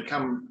 you know,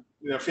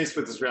 they're faced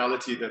with this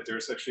reality that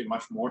there's actually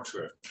much more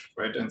to it,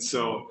 right? And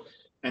so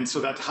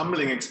that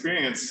humbling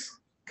experience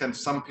can,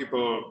 some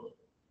people,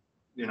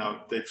 you know,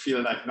 they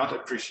feel like not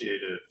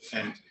appreciated.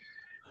 And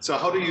so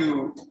how do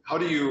you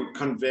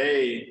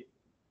convey,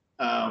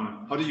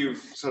 how do you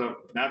sort of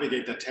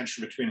navigate that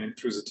tension between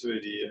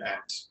inclusivity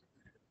and,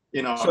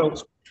 you know, so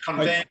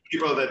conveying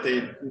people that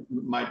they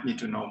might need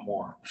to know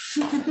more?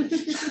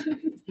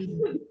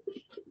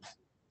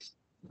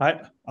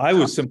 I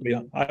was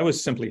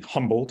simply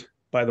humbled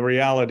by the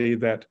reality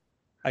that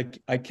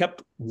I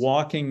kept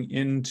walking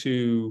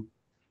into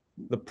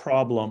the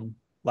problem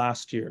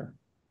last year,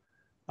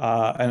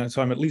 and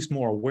so I'm at least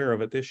more aware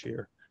of it this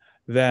year,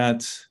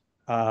 that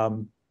I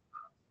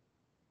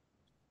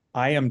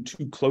am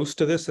too close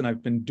to this and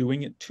I've been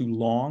doing it too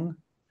long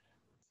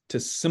to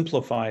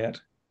simplify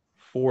it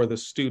for the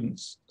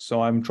students.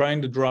 So I'm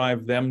trying to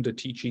drive them to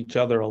teach each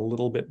other a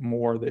little bit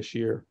more this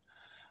year,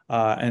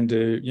 and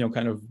to, you know,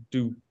 kind of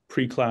do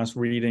pre-class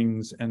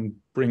readings and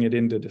bring it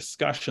into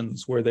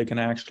discussions where they can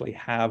actually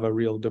have a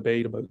real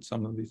debate about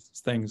some of these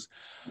things.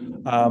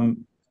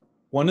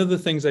 One of the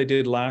things I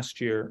did last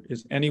year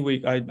is any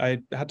week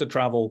I had to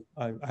travel.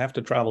 I have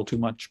to travel too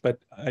much, but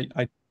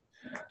there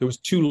was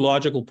 2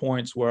 logical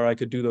points where I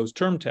could do those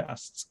term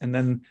tests. And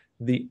then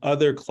the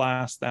other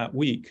class that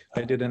week,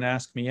 I did an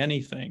Ask Me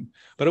Anything,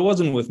 but it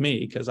wasn't with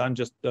me because I'm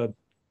just a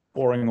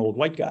boring old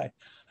white guy.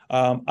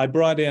 I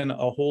brought in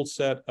a whole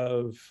set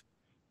of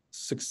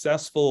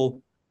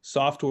successful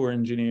software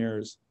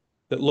engineers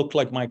that looked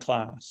like my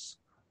class.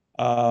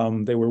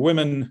 They were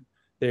women,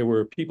 they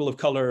were people of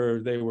color,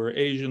 they were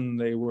Asian,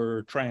 they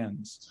were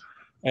trans.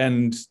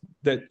 And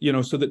that, you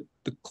know, so that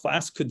the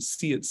class could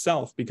see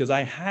itself, because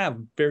I have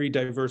very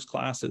diverse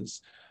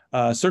classes.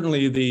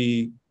 Certainly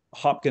the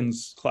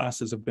Hopkins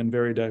classes have been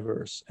very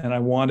diverse, and I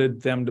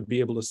wanted them to be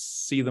able to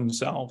see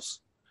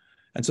themselves.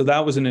 And so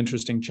that was an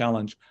interesting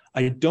challenge.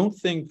 I don't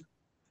think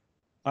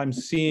I'm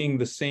seeing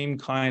the same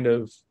kind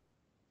of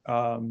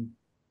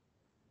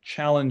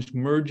challenge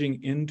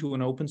merging into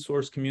an open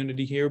source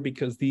community here,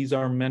 because these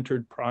are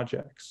mentored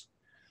projects.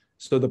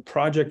 So the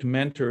project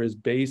mentor is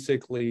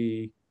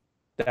basically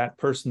that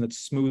person that's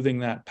smoothing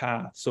that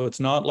path. So it's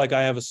not like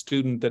I have a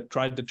student that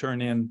tried to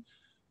turn in,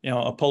 you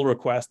know, a pull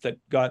request that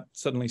got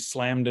suddenly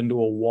slammed into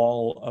a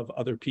wall of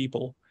other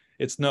people.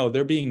 It's no,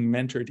 they're being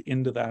mentored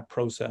into that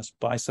process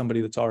by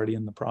somebody that's already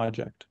in the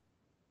project.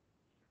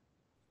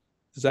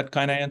 Does that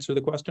kind of answer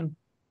the question?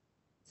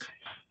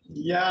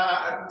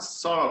 Yeah,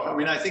 sort of. I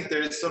mean, I think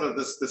there is sort of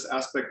this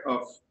aspect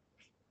of,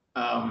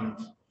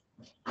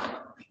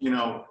 you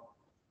know,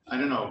 I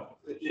don't know.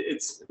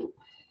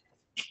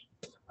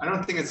 I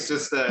don't think it's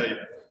just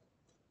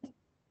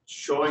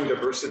showing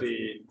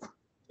diversity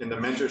in the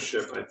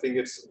mentorship. I think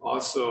it's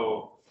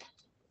also,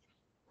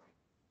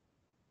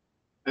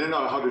 I don't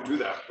know how to do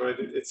that, right?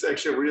 It's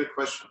actually a real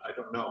question. I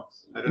don't know.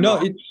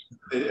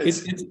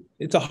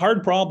 It's a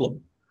hard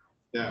problem.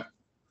 Yeah.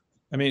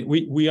 I mean,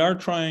 we are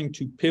trying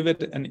to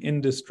pivot an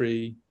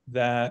industry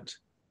that,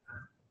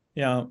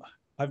 you know,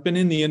 I've been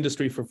in the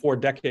industry for 4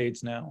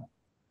 decades now.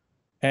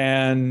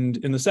 And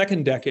in the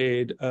second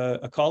decade,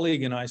 a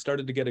colleague and I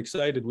started to get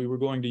excited. We were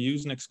going to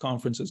Usenix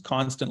conferences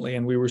constantly,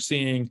 and we were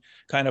seeing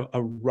kind of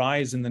a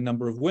rise in the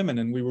number of women.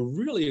 And we were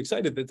really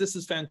excited that this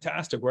is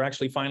fantastic. We're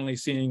actually finally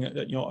seeing,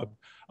 you know,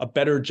 a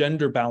better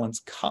gender balance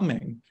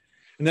coming.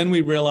 And then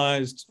we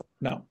realized,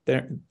 no,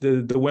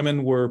 the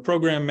women were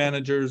program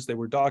managers, they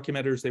were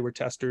documenters, they were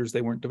testers,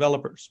 they weren't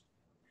developers.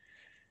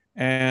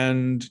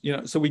 And, you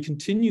know, so we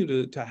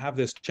continue to have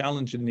this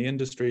challenge in the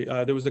industry.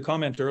 There was a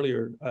comment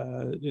earlier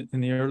in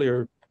the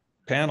earlier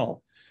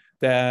panel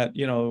that,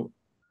 you know,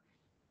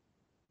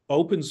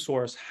 open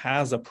source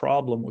has a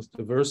problem with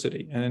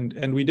diversity,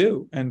 and we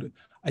do. And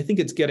I think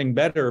it's getting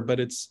better, but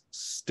it's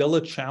still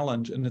a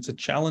challenge. And it's a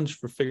challenge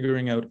for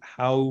figuring out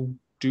how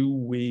do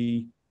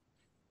we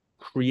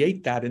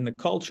create that in the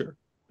culture,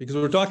 because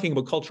we're talking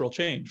about cultural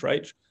change,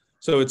 right?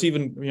 So it's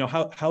even, you know,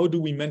 how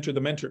do we mentor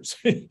the mentors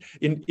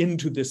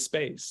into this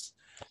space?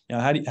 You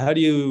know, how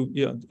do you,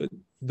 you know,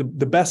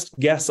 the best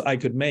guess I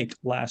could make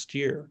last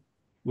year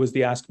was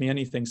the Ask Me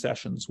Anything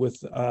sessions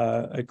with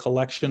a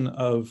collection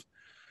of,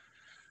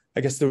 I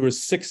guess there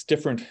was 6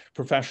 different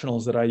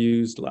professionals that I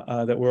used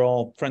that were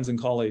all friends and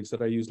colleagues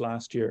that I used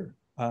last year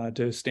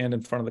to stand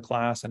in front of the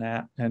class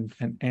and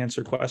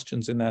answer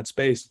questions in that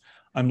space.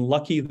 I'm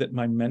lucky that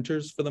my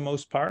mentors, for the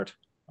most part,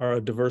 are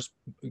a diverse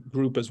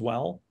group as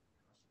well.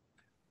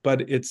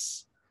 But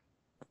it's,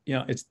 you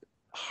know,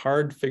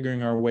 hard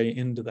figuring our way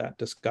into that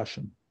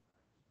discussion.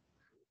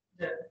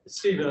 Yeah,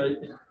 Stephen,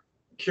 I'm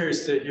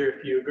curious to hear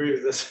if you agree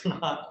with this or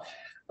not.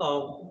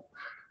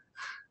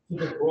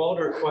 The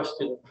broader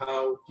question of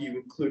how do you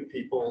include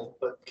people,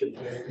 but you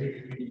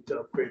need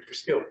to upgrade your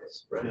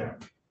skills, right? Yeah.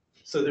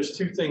 So there's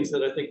two things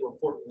that I think are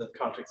important in the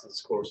context of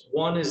this course.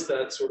 One is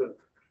that sort of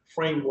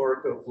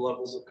framework of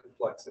levels of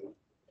complexity.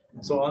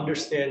 So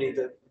understanding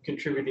that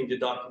contributing to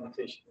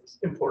documentation is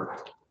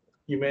important.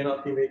 You may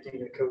not be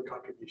making a code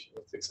contribution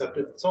that's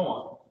accepted and so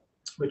on,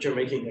 but you're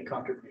making a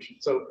contribution.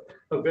 So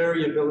a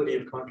variability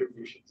of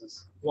contributions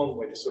is one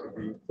way to sort of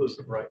be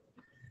inclusive, right?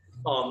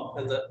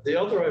 And the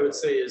other I would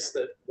say is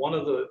that one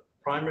of the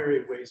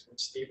primary ways which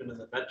Stephen and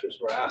the mentors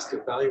were asked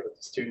to evaluate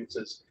the students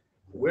is,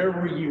 where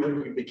were you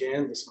when you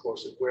began this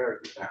course and where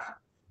are you now?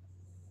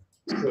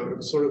 So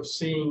sort of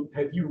seeing,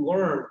 have you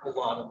learned a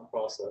lot in the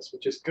process,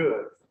 which is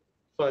good.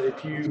 But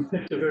if you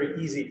picked a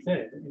very easy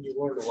thing and you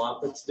learned a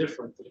lot, that's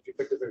different than if you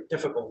picked a very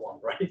difficult one,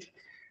 right?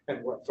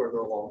 And went further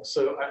along.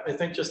 So I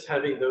think just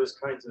having those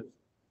kinds of,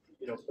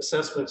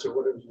 assessments or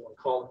whatever you want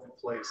to call them in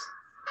place,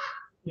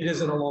 it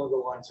isn't along the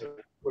lines of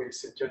ways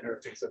to gender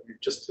things that we're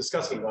just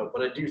discussing about,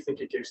 but I do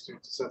think it gives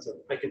students a sense of,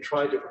 I can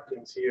try different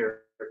things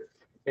here.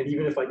 And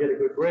even if I get a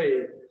good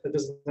grade, that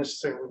doesn't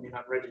necessarily mean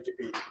I'm ready to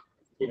be,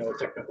 a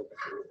technical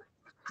contributor.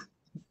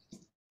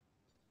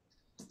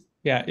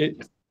 Yeah,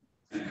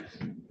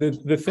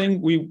 the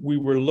thing we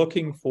were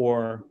looking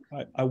for,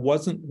 I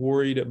wasn't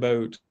worried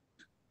about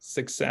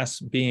success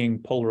being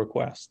pull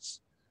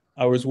requests.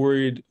 I was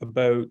worried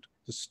about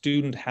the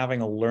student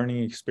having a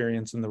learning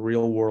experience in the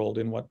real world,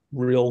 in what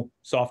real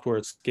software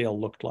at scale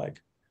looked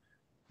like.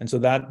 And so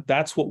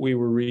that's what we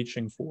were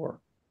reaching for,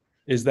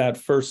 is that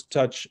first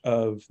touch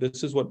of,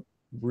 this is what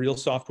real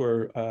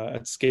software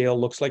at scale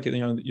looks like.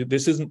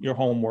 This isn't your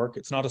homework.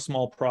 It's not a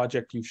small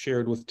project you've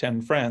shared with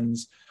 10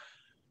 friends,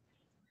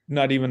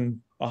 not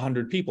even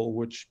 100 people,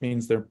 which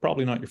means they're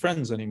probably not your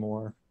friends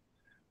anymore.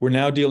 We're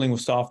now dealing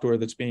with software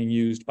that's being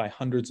used by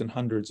hundreds and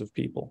hundreds of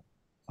people,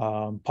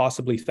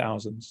 possibly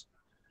thousands.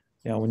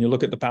 When you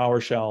look at the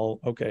PowerShell,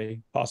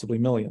 okay, possibly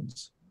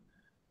millions.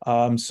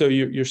 So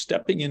you're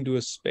stepping into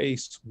a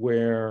space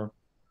where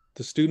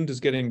the student is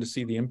getting to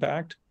see the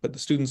impact, but the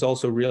student's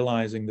also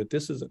realizing that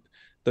this is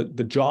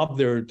the job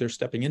they're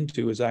stepping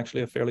into is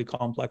actually a fairly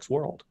complex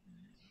world.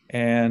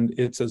 And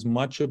it's as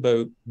much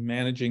about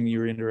managing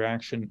your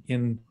interaction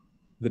in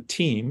the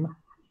team,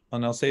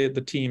 and I'll say it,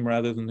 the team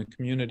rather than the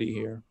community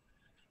here,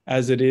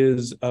 as it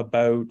is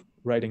about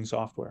writing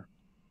software.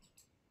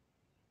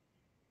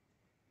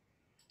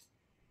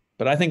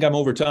 But I think I'm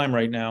over time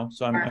right now,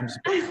 so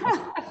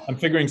I'm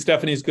figuring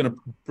Stephanie's going to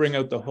bring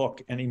out the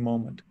hook any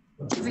moment.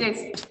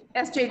 Yes,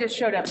 SJ just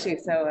showed up too,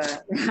 so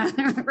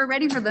we're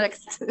ready for the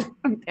next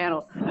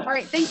panel. All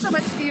right, thanks so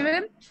much,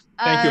 Stephen.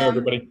 Thank you,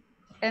 everybody.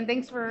 And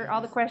thanks for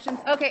all the questions.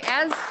 Okay,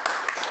 as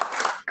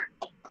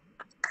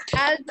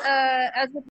with